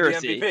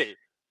conspiracy. Probably the MVP.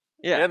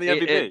 Yeah, And the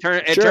MVP.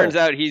 It turns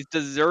out he's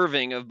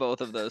deserving of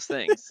both of those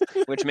things,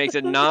 which makes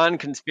it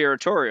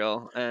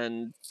non-conspiratorial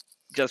and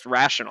just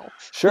rational.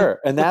 Sure,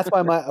 and that's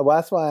why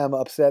I'm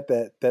upset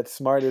that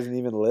Smart isn't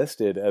even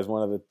listed as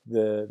one of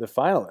the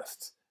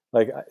finalists.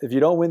 Like, if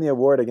you don't win the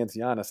award against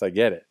Giannis, I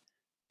get it.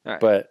 All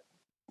right. But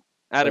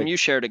Adam, you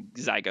shared a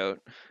zygote.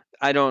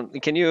 I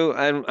don't. Can you?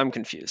 I'm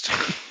confused.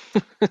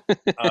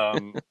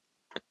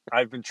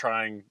 I've been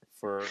trying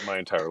for my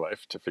entire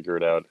life to figure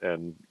it out,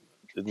 and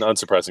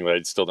unsurprisingly,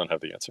 I still don't have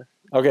the answer.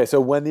 Okay,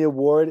 so when the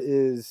award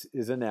is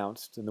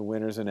announced and the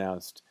winner's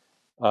announced,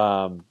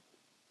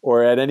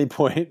 or at any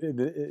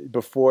point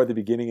before the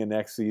beginning of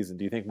next season,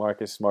 do you think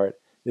Marcus Smart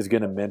is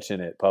going to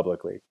mention it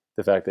publicly,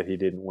 the fact that he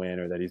didn't win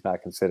or that he's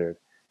not considered?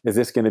 Is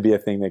this going to be a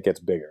thing that gets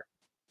bigger?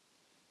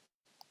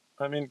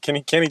 I mean, can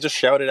he just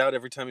shout it out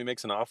every time he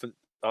makes an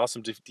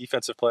awesome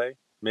defensive play?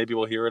 Maybe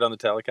we'll hear it on the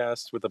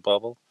telecast with the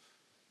bubble.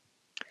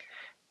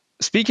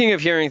 Speaking of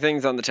hearing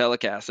things on the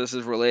telecast, this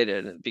is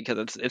related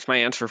because it's my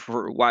answer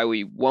for why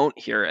we won't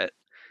hear it.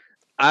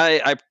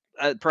 I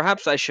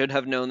perhaps I should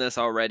have known this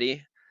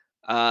already,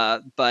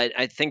 but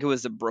I think it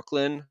was the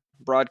Brooklyn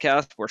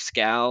broadcast where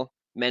Scal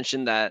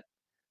mentioned that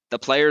the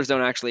players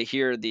don't actually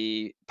hear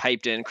the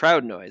piped in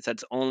crowd noise.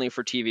 That's only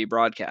for TV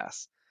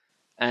broadcasts.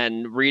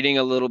 And reading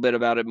a little bit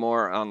about it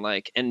more on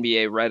like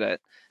NBA Reddit,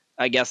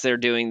 I guess they're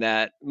doing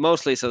that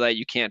mostly so that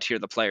you can't hear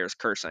the players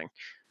cursing.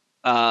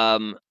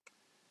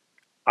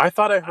 I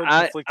thought I heard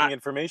conflicting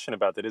information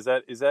about that. Is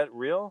that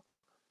real?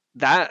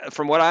 That,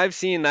 from what I've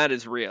seen, that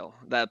is real.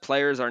 That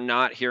players are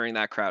not hearing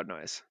that crowd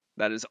noise.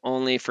 That is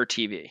only for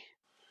TV.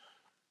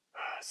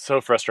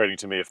 So frustrating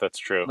to me if that's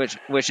true.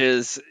 Which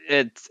is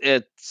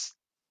it's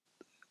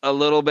a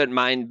little bit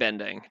mind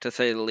bending, to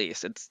say the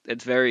least.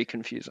 It's very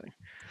confusing.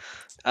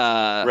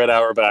 Red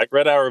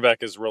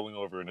Auerbach is rolling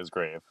over in his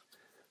grave.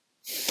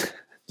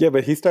 Yeah,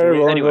 but he started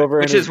rolling over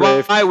in his grave.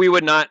 Which is why we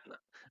would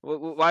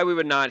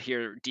not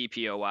hear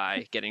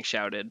DPOY getting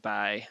shouted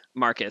by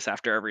Marcus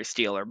after every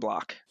steal or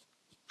block.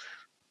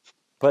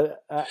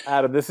 But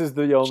Adam, this is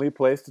the only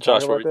place to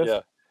talk about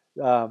this.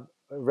 Yeah.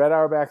 Red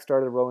Auerbach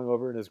started rolling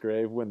over in his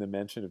grave when the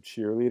mention of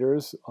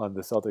cheerleaders on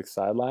the Celtics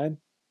sideline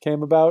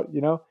came about.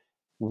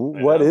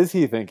 What is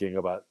he thinking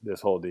about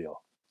this whole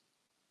deal?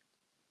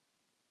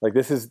 Like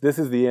this is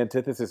the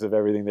antithesis of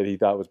everything that he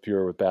thought was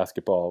pure with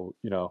basketball,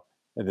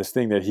 and this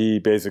thing that he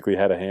basically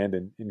had a hand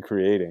in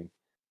creating.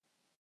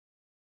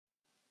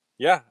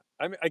 Yeah,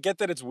 I mean, I get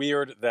that it's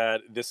weird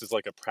that this is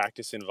like a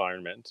practice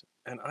environment,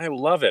 and I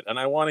love it, and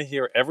I want to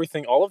hear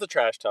everything, all of the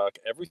trash talk,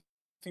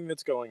 everything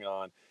that's going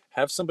on.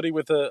 Have somebody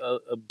with a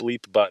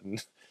bleep button.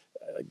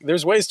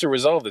 There's ways to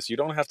resolve this. You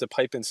don't have to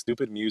pipe in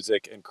stupid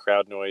music and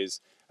crowd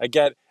noise.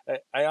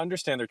 I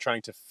understand they're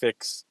trying to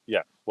fix.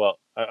 Yeah, well,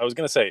 I was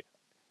gonna say,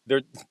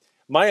 they're.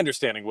 My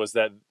understanding was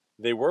that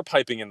they were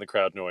piping in the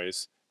crowd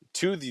noise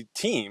to the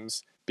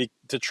teams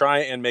to try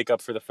and make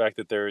up for the fact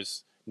that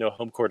there's no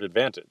home court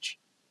advantage.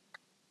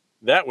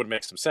 That would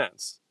make some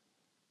sense.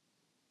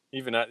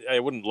 Even I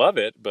wouldn't love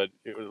it, but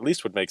it at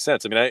least would make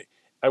sense. I mean,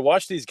 I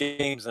watch these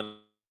games and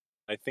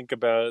I think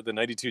about the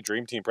 '92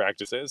 Dream Team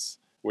practices,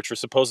 which were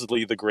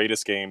supposedly the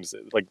greatest games.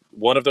 Like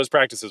one of those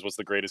practices was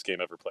the greatest game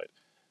ever played.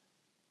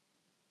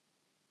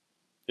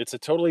 It's a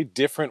totally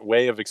different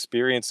way of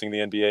experiencing the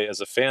NBA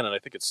as a fan, and I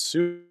think it's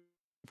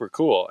super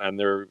cool. And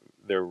they're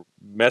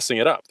messing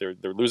it up. They're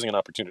losing an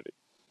opportunity.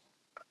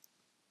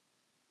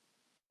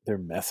 They're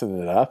messing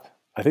it up.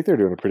 I think they're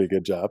doing a pretty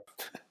good job.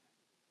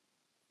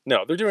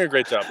 No, they're doing a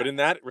great job, but in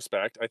that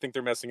respect, I think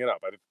they're messing it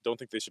up. I don't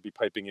think they should be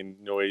piping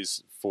in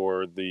noise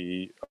for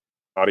the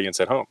audience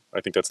at home.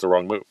 I think that's the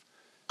wrong move.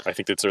 I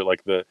think that's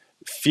like the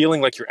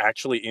feeling like you're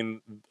actually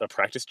in a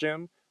practice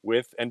gym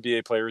with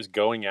NBA players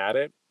going at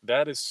it.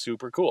 That is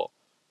super cool.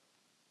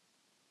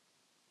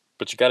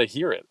 But you got to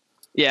hear it.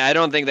 Yeah, I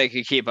don't think they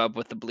could keep up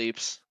with the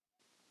bleeps.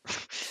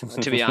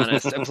 To be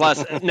honest.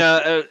 Plus,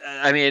 no,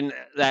 I mean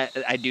that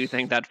I do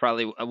think that's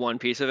probably one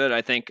piece of it.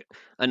 I think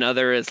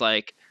another is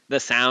like the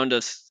sound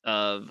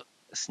of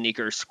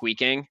sneakers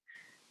squeaking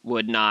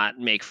would not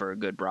make for a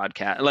good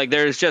broadcast. Like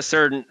there's just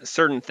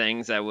certain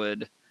things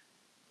that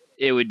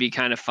it would be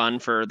kind of fun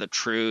for the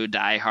true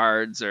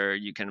diehards, or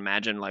you can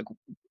imagine like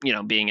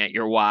being at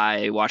your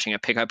Y watching a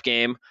pickup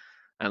game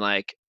and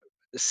like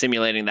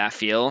simulating that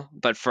feel.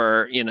 But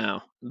for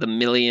the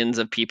millions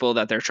of people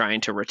that they're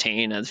trying to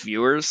retain as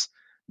viewers,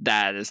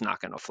 that is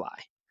not going to fly.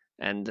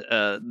 And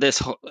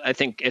I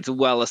think it's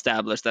well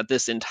established that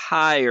this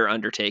entire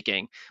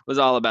undertaking was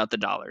all about the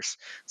dollars.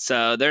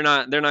 So they're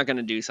not going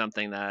to do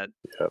something that.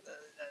 Yep.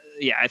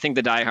 Yeah, I think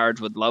the diehards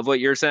would love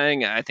what you're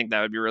saying. I think that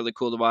would be really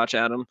cool to watch,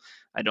 Adam.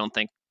 I don't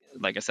think,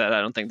 like I said,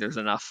 I don't think there's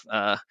enough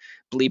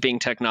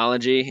bleeping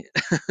technology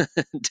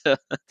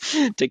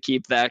to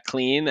keep that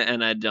clean,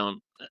 and I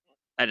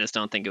just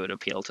don't think it would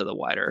appeal to the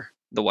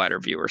wider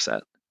viewer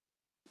set.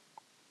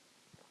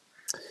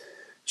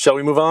 Shall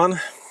we move on?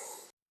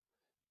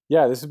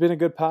 Yeah, this has been a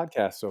good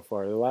podcast so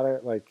far. A lot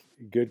of like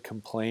good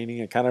complaining.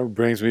 It kind of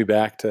brings me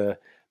back to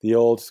the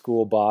old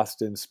school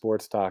Boston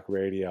sports talk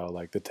radio,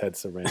 like the Ted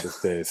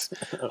Sarandis days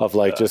of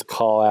like just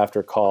call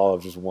after call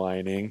of just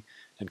whining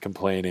and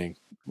complaining.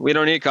 We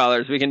don't need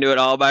callers. We can do it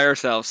all by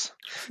ourselves.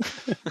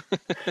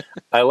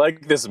 I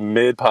like this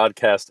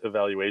mid-podcast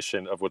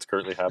evaluation of what's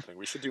currently happening.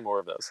 We should do more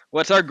of those.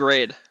 What's our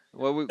grade?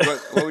 What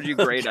would you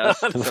grade us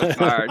so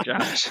far,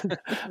 Josh?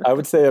 I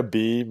would say a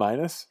B-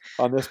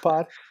 on this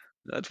pod.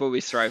 That's what we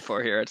strive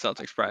for here at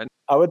Celtics Pride.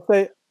 I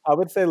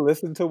would say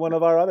listen to one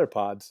of our other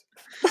pods.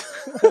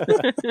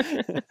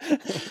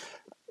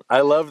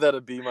 I love that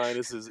a B-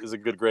 is a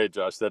good grade,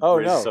 Josh. That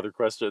raises other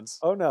questions.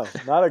 Oh no,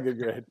 not a good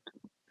grade.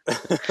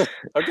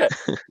 Okay,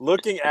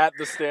 looking at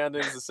the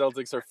standings, the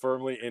Celtics are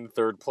firmly in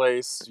third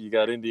place. You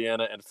got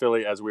Indiana and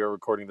Philly as we are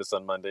recording this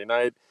on Monday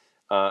night.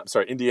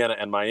 Indiana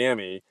and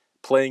Miami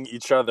playing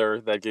each other.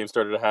 That game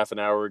started a half an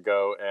hour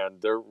ago,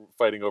 and they're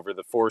fighting over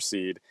the 4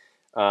 seed.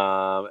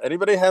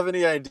 Anybody have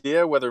any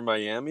idea whether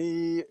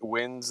Miami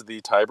wins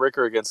the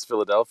tiebreaker against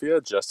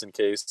Philadelphia, just in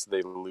case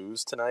they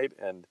lose tonight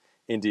and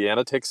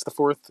Indiana takes the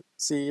 4th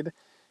seed,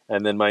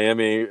 and then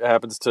Miami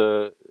happens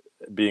to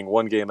being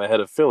 1 game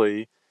ahead of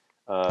Philly?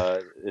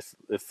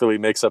 If Philly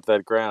makes up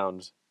that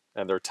ground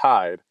and they're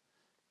tied,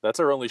 that's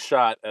our only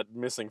shot at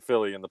missing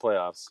Philly in the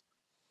playoffs.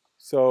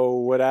 So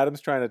what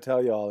Adam's trying to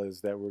tell y'all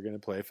is that we're going to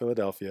play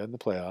Philadelphia in the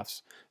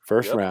playoffs,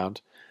 first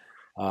round,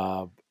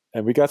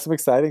 and we got some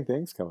exciting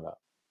things coming up.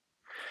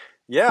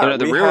 Yeah,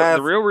 the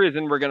real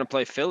reason we're going to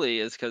play Philly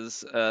is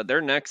because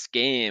their next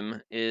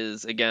game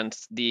is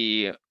against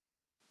the,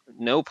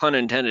 no pun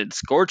intended,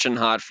 scorching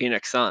hot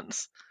Phoenix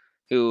Suns,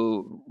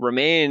 who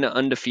remain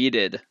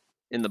undefeated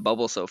in the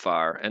bubble so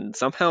far and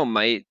somehow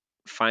might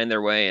find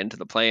their way into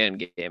the play-in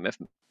game if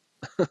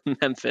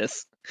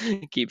Memphis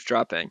keeps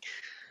dropping.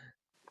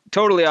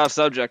 Totally off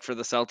subject for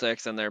the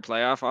Celtics and their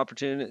playoff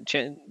opportunity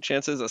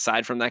chances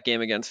aside from that game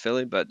against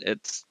Philly, but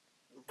it's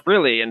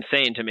really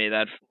insane to me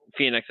that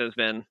Phoenix has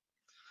been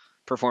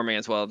performing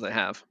as well as they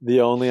have.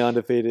 The only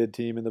undefeated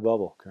team in the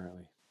bubble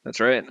currently.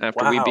 That's right.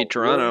 After we beat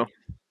Toronto.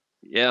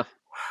 Really? Yeah. Wow.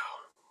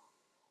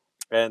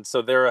 And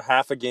so they're a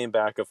half a game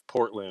back of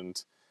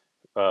Portland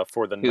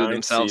for the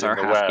 9th seed in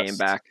the West. Half game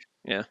back.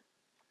 Yeah.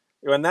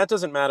 And that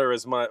doesn't matter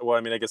as much. Well,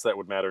 I mean, I guess that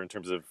would matter in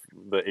terms of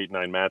the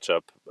 8-9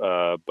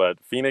 matchup. But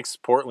Phoenix,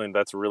 Portland,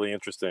 that's really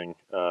interesting.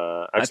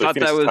 I Actually, thought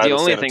that Phoenix is was tied the with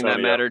only San thing that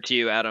Antonio. mattered to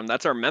you, Adam.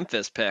 That's our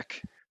Memphis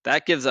pick.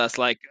 That gives us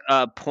like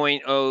a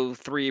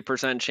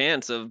 0.03%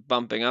 chance of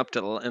bumping up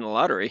to in the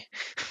lottery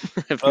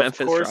if Of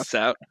Memphis drops course,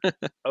 out.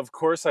 of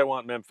course, I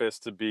want Memphis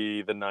to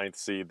be the ninth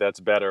seed. That's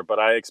better. But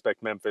I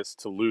expect Memphis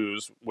to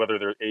lose, whether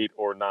they're 8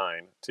 or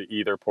 9, to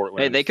either Hey,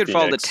 Portland, they could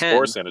fall to Phoenix,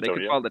 or 10. San They could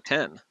Antonio. fall to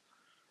 10.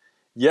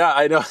 Yeah,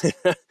 I know.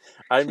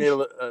 I made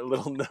a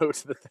little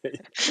note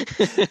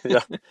that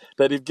yeah,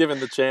 that if given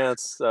the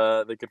chance,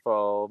 they could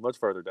fall much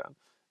farther down.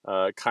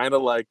 Kind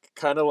of like,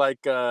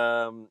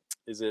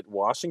 is it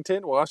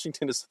Washington?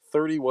 Washington is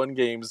 31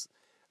 games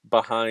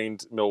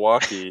behind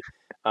Milwaukee,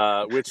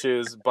 which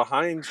is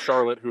behind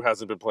Charlotte, who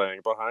hasn't been playing,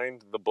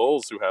 behind the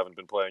Bulls, who haven't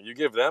been playing. You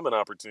give them an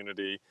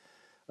opportunity,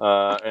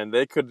 and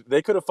they could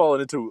have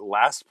fallen into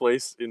last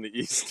place in the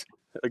East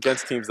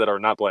against teams that are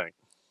not playing.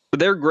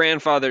 They're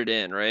grandfathered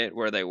in, right?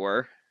 Where they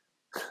were.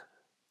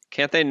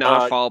 Can't they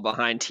not Uh, fall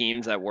behind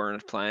teams that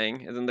weren't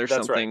playing? Isn't there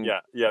that's right. something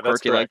Yeah,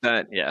 that's quirky like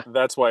correct. that? Yeah.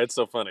 That's why it's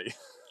so funny.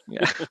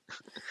 Yeah.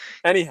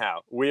 Anyhow,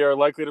 we are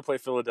likely to play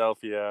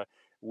Philadelphia.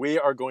 We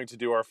are going to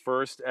do our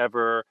first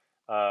ever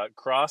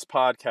cross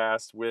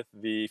podcast with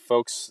the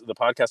folks, the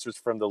podcasters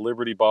from the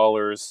Liberty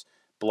Ballers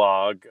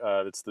blog.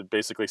 It's the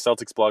basically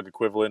Celtics blog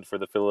equivalent for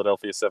the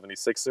Philadelphia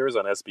 76ers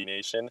on SB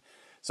Nation.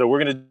 So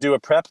we're going to do a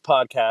prep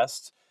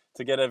podcast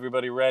to get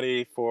everybody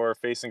ready for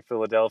facing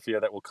Philadelphia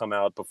that will come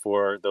out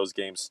before those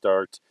games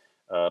start.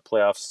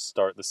 Playoffs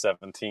start the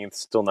 17th.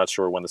 Still not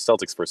sure when the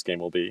Celtics' first game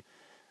will be.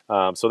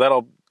 So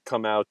that'll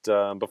come out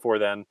before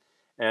then.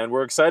 And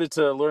we're excited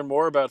to learn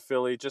more about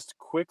Philly. Just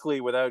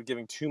quickly, without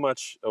giving too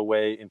much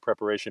away in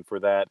preparation for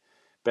that,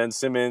 Ben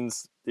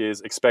Simmons is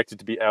expected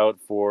to be out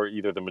for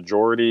either the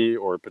majority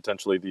or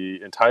potentially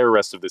the entire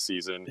rest of the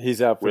season.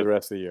 He's out for the With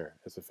rest of the year.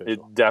 It's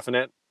official.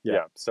 definite. Yeah.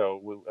 Yeah.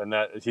 So, and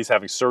that he's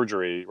having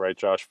surgery, right,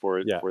 Josh, for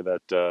Yeah.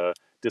 that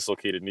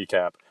dislocated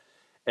kneecap.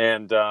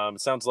 And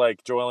it sounds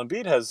like Joel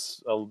Embiid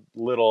has a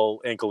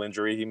little ankle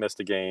injury. He missed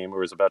a game,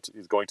 or he's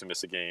going to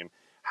miss a game.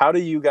 How do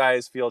you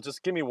guys feel?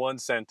 Just give me one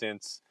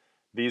sentence.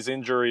 These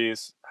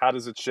injuries, how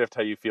does it shift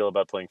how you feel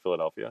about playing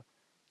Philadelphia,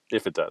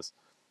 if it does?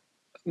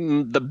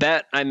 The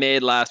bet I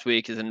made last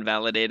week is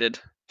invalidated.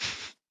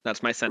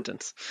 That's my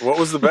sentence. What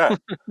was the bet?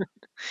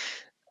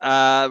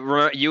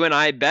 You and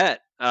I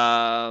bet,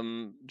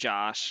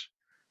 Josh,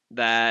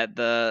 that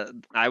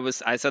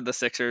I said the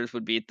Sixers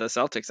would beat the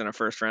Celtics in a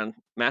first round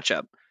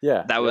matchup.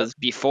 Yeah. That was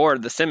before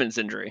the Simmons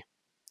injury.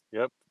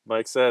 Yep.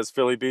 Mike says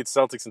Philly beats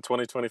Celtics in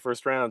 2020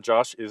 first round.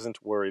 Josh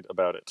isn't worried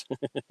about it.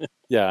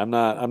 Yeah, I'm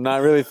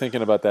not really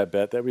thinking about that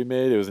bet that we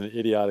made. It was an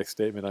idiotic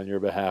statement on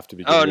your behalf to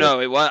begin Oh with. no,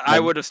 it was. I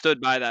Um, would have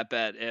stood by that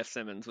bet if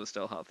Simmons was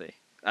still healthy.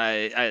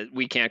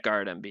 We can't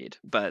guard Embiid,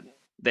 but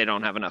they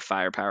don't have enough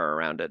firepower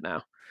around it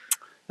now.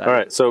 All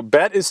right. So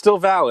bet is still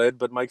valid,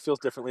 but Mike feels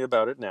differently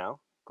about it now.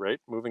 Great.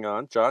 Moving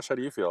on. Josh, how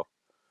do you feel?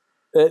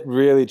 It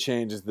really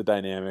changes the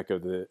dynamic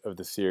of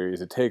the series.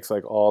 It takes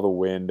like all the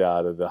wind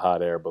out of the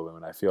hot air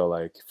balloon. I feel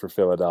like for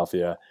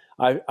Philadelphia,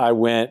 I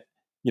went,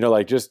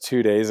 like just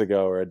 2 days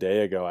ago or a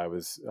day ago, I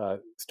was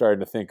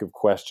starting to think of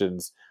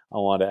questions I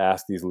wanted to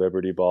ask these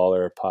Liberty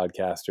Baller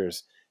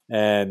podcasters,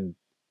 and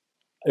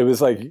it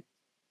was like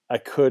I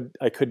could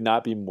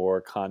not be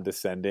more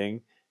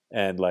condescending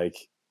and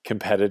like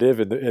competitive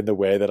in the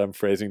way that I'm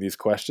phrasing these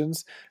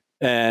questions.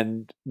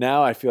 And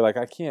now I feel like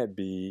I can't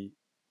be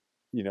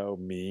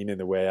mean in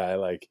the way I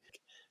like,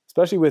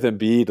 especially with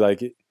Embiid.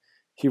 Like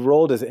he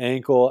rolled his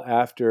ankle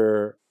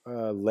after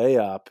a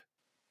layup,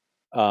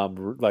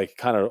 like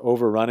kind of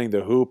overrunning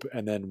the hoop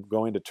and then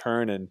going to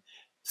turn and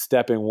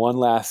stepping one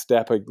last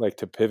step, like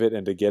to pivot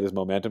and to get his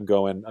momentum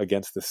going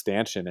against the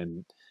stanchion,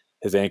 and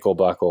his ankle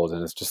buckled.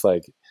 And it's just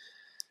like,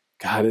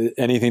 God,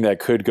 anything that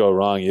could go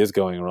wrong is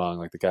going wrong.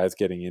 Like the guy's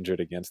getting injured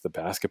against the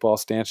basketball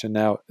stanchion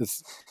now.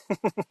 It's,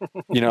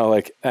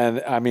 like,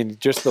 and I mean,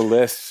 just the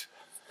list.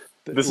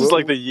 This is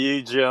like the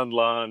Yi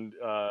Jianlan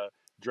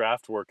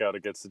draft workout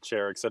against the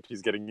chair, except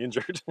he's getting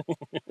injured.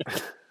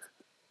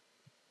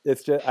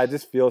 It's just, I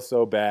just feel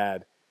so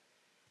bad,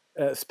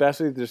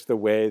 especially just the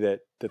way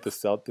that the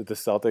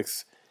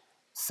Celtics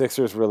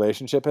Sixers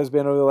relationship has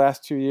been over the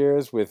last 2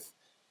 years with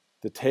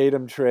the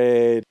Tatum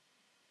trade.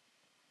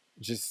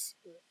 Just,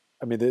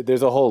 I mean,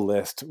 there's a whole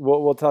list.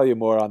 We'll tell you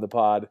more on the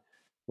pod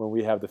when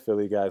we have the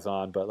Philly guys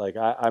on. But like,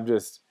 I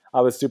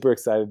was super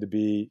excited to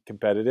be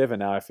competitive, and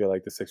now I feel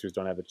like the Sixers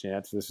don't have a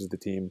chance. This is the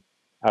team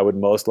I would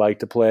most like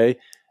to play,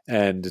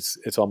 and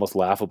it's almost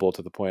laughable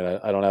to the point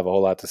I don't have a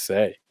whole lot to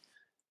say.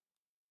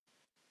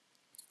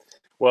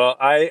 Well,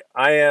 I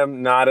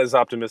am not as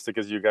optimistic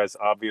as you guys.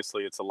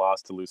 Obviously, it's a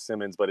loss to lose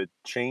Simmons, but it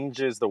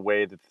changes the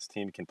way that this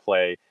team can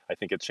play. I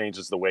think it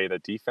changes the way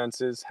that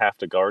defenses have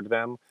to guard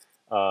them.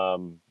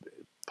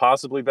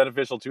 Possibly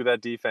beneficial to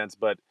that defense,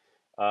 but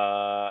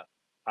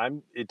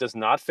it does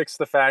not fix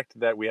the fact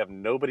that we have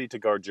nobody to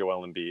guard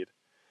Joel Embiid.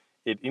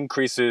 It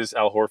increases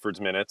Al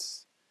Horford's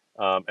minutes,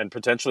 and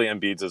potentially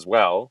Embiid's as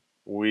well.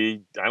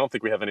 I don't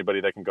think we have anybody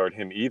that can guard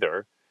him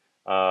either.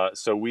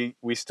 So we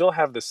still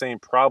have the same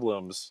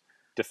problems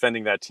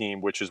defending that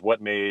team, which is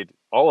what made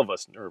all of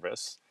us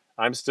nervous.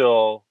 I'm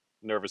still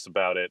nervous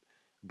about it,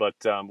 but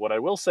what I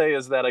will say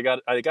is that I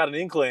got an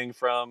inkling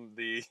from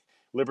the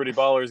Liberty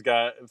Ballers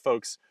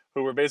folks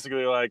who were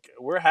basically like,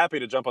 "We're happy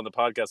to jump on the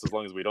podcast as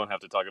long as we don't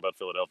have to talk about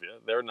Philadelphia."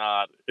 They're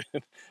not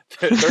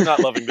they're not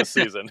loving this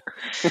season.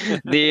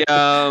 The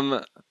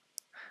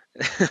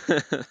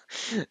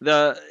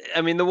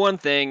the one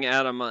thing,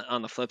 Adam,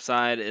 on the flip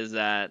side is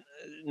that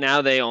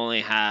now they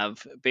only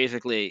have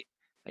basically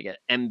like an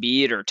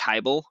Embiid or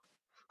Tybal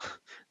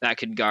that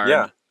could Yeah,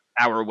 guard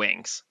our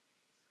wings.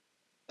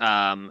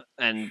 And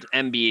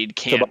Embiid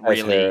can't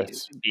Tobias really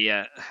Harris. be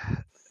a.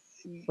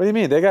 What do you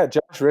mean? They got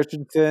Josh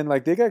Richardson.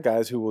 Like they got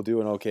guys who will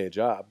do an okay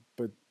job,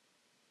 but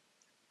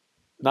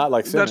not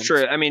like That's Simmons.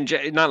 true. I mean,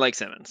 not like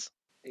Simmons.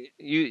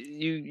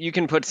 You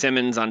can put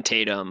Simmons on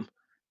Tatum,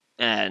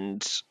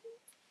 and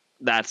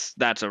that's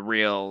a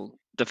real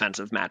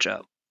defensive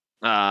matchup.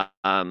 I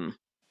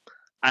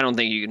don't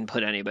think you can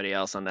put anybody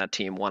else on that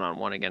team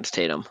one-on-one against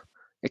Tatum,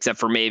 except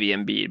for maybe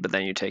Embiid. But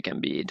then you take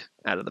Embiid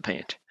out of the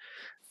paint.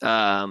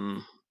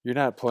 You're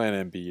not playing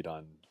Embiid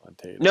on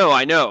Tatum. No,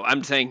 I know.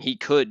 I'm saying he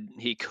could.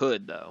 He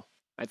could though.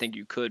 I think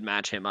you could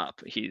match him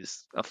up.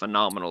 He's a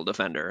phenomenal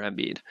defender,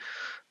 Embiid.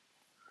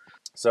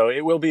 so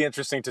it will be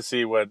interesting to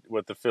see what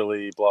the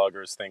Philly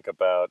bloggers think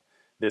about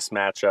this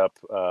matchup.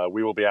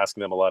 We will be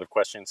asking them a lot of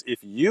questions.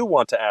 If you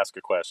want to ask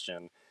a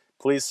question,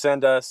 please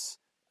send us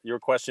your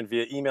question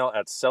via email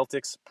at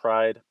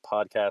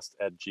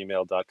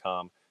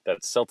celticspridepodcast@gmail.com.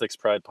 That's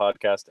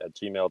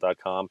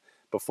celticspridepodcast@gmail.com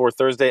before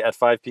Thursday at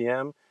 5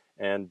 p.m.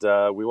 And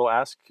we will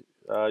ask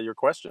your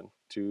question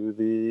to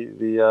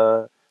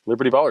the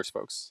Liberty Ballers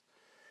folks.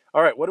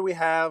 All right, what do we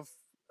have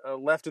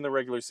left in the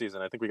regular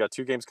season? I think we got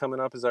 2 games coming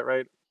up. Is that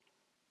right?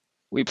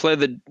 We play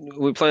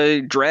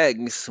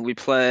Dregs. We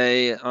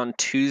play on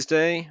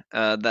Tuesday.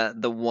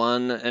 That the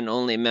one and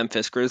only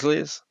Memphis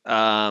Grizzlies.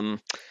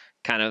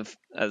 Kind of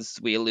as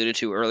we alluded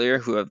to earlier,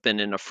 who have been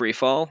in a free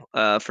fall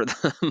for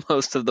the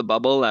most of the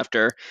bubble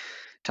after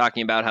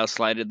talking about how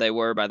slighted they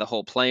were by the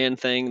whole play-in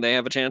thing. They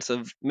have a chance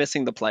of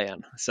missing the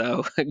play-in,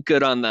 so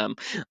good on them.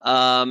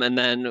 And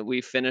then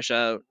we finish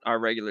out our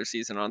regular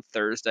season on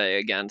Thursday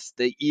against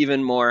the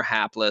even more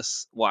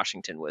hapless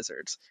Washington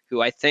Wizards,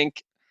 who I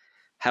think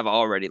have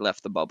already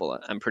left the bubble.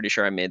 I'm pretty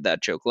sure I made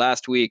that joke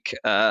last week.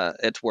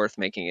 It's worth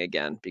making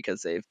again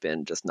because they've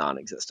been just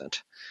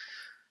non-existent.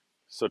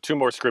 So 2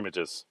 more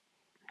scrimmages.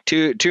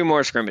 Two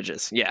more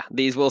scrimmages. Yeah,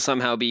 these will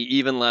somehow be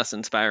even less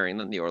inspiring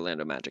than the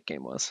Orlando Magic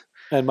game was.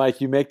 And Mike,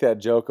 you make that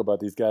joke about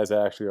these guys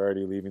actually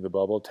already leaving the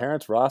bubble.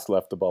 Terrence Ross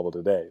left the bubble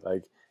today.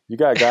 Like you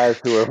got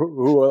guys who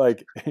are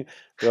like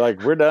they're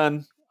like we're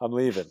done. I'm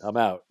leaving. I'm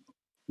out.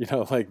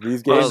 Like these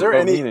Is games Well, there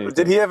don't any? mean Did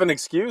anything. he have an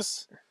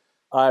excuse?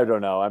 I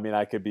don't know. I mean,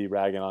 I could be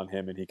ragging on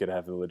him and he could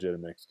have a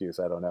legitimate excuse.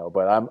 I don't know.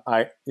 But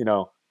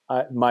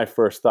my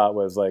first thought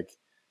was like,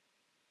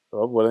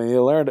 oh,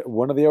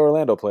 one of the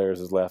Orlando players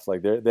is left.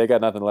 Like they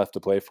got nothing left to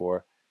play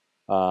for,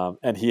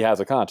 and he has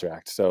a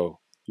contract. So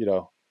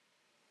the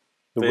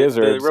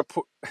Wizards.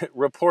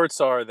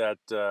 Reports are that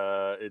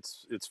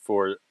it's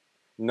for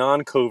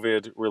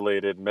non-COVID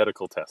related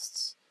medical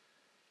tests.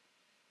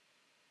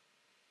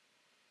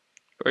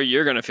 or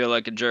you're gonna feel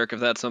like a jerk if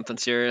that's something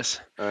serious.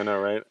 I know,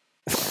 right?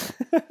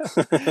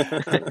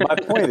 My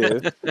point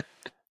is,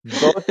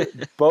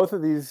 both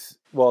of these.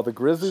 Well, the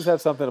Grizzlies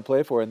have something to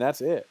play for, and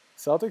that's it.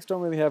 Celtics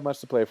don't really have much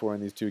to play for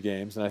in these 2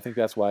 games, and I think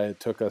that's why it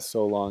took us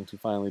so long to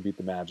finally beat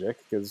the Magic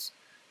because,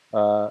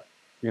 the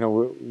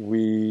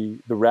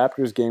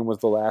Raptors game was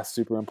the last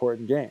super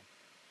important game.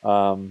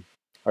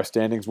 Our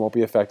standings won't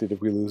be affected if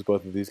we lose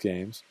both of these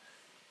games.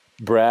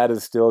 Brad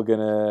Stevens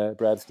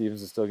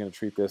is still gonna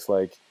treat this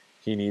like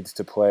he needs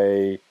to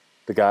play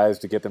the guys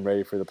to get them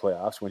ready for the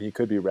playoffs when he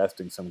could be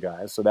resting some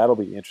guys. So that'll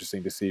be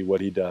interesting to see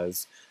what he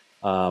does.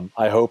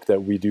 I hope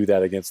that we do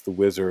that against the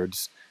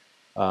Wizards.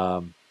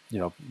 Um,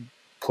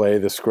 play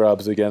the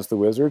scrubs against the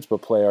Wizards,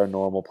 but play our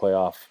normal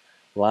playoff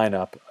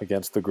lineup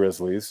against the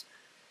Grizzlies.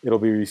 It'll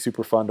be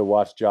super fun to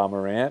watch Ja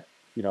Morant.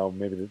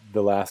 Maybe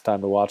the last time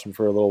to watch him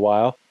for a little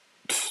while.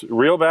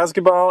 Real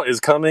basketball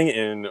is coming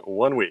in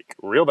 1 week.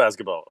 Real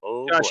basketball.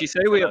 Oh boy! Josh, you say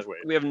Cannot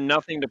wait. we have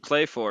nothing to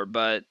play for,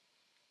 but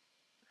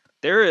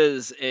there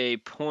is a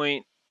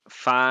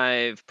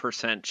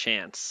 0.5%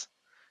 chance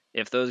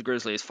if those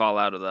Grizzlies fall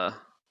out of the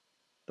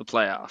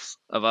playoffs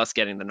of us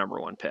getting the number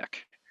 1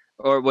 pick.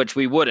 Or which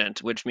we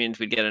wouldn't, which means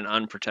we'd get an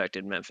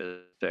unprotected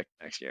Memphis pick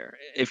next year.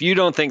 If you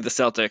don't think the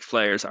Celtics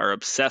players are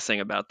obsessing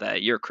about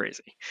that, you're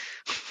crazy.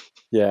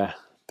 Yeah,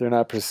 they're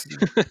not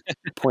 0.5%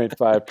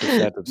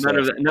 None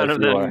of obsessed none like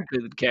of you them are.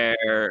 could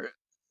care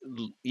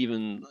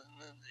even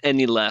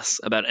any less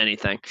about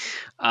anything.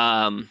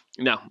 No,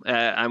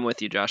 I'm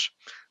with you, Josh.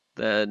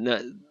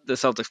 The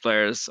Celtics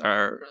players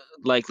are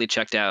likely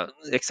checked out,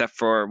 except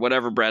for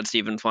whatever Brad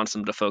Stevens wants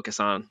them to focus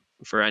on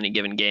for any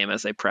given game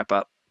as they prep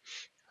up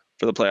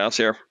for the playoffs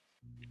here.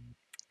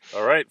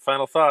 All right,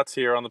 final thoughts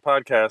here on the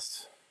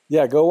podcast.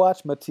 Yeah, go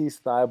watch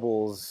Matisse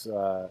Thybulle's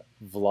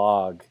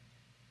vlog.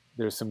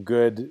 there's some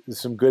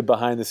good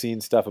behind the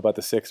scenes stuff about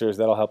the Sixers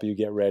that'll help you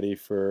get ready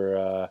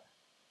for.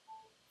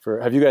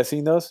 Have you guys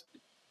seen those?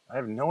 I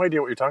have no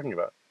idea what you're talking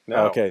about.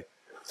 No. Okay,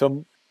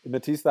 so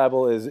Matisse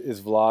Thybulle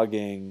is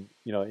vlogging,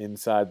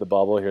 inside the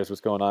bubble. Here's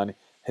what's going on.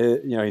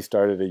 He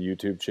started a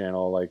YouTube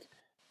channel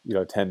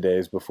 10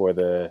 days before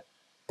the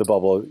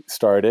bubble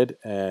started,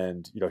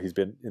 and he's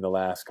been in the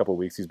last couple of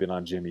weeks. He's been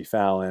on Jimmy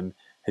Fallon.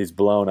 He's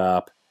blown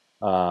up.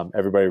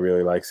 Everybody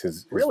really likes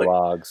his Really?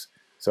 vlogs.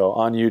 So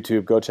on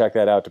YouTube, go check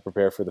that out to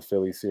prepare for the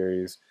Philly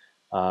series,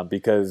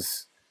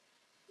 because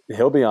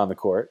he'll be on the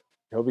court.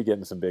 He'll be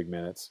getting some big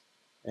minutes,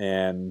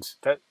 and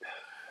That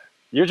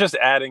you're just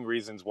adding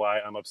reasons why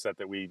I'm upset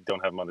that we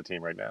don't have him on the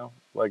team right now.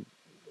 Like,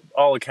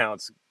 all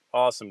accounts,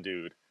 awesome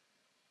dude.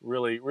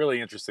 Really, really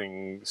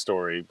interesting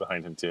story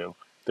behind him too.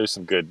 There's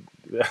some good.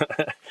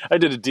 I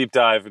did a deep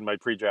dive in my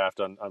pre-draft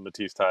on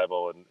Matisse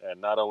Thybulle,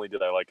 and not only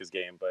did I like his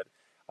game, but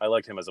I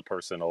liked him as a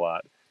person a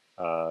lot.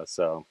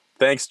 So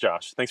thanks,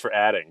 Josh. Thanks for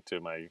adding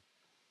to my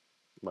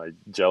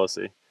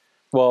jealousy.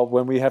 well,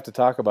 when we have to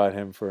talk about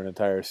him for an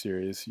entire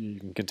series, you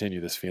can continue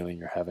this feeling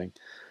you're having.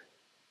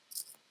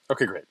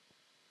 Okay, great.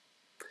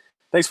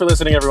 Thanks for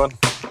listening, everyone.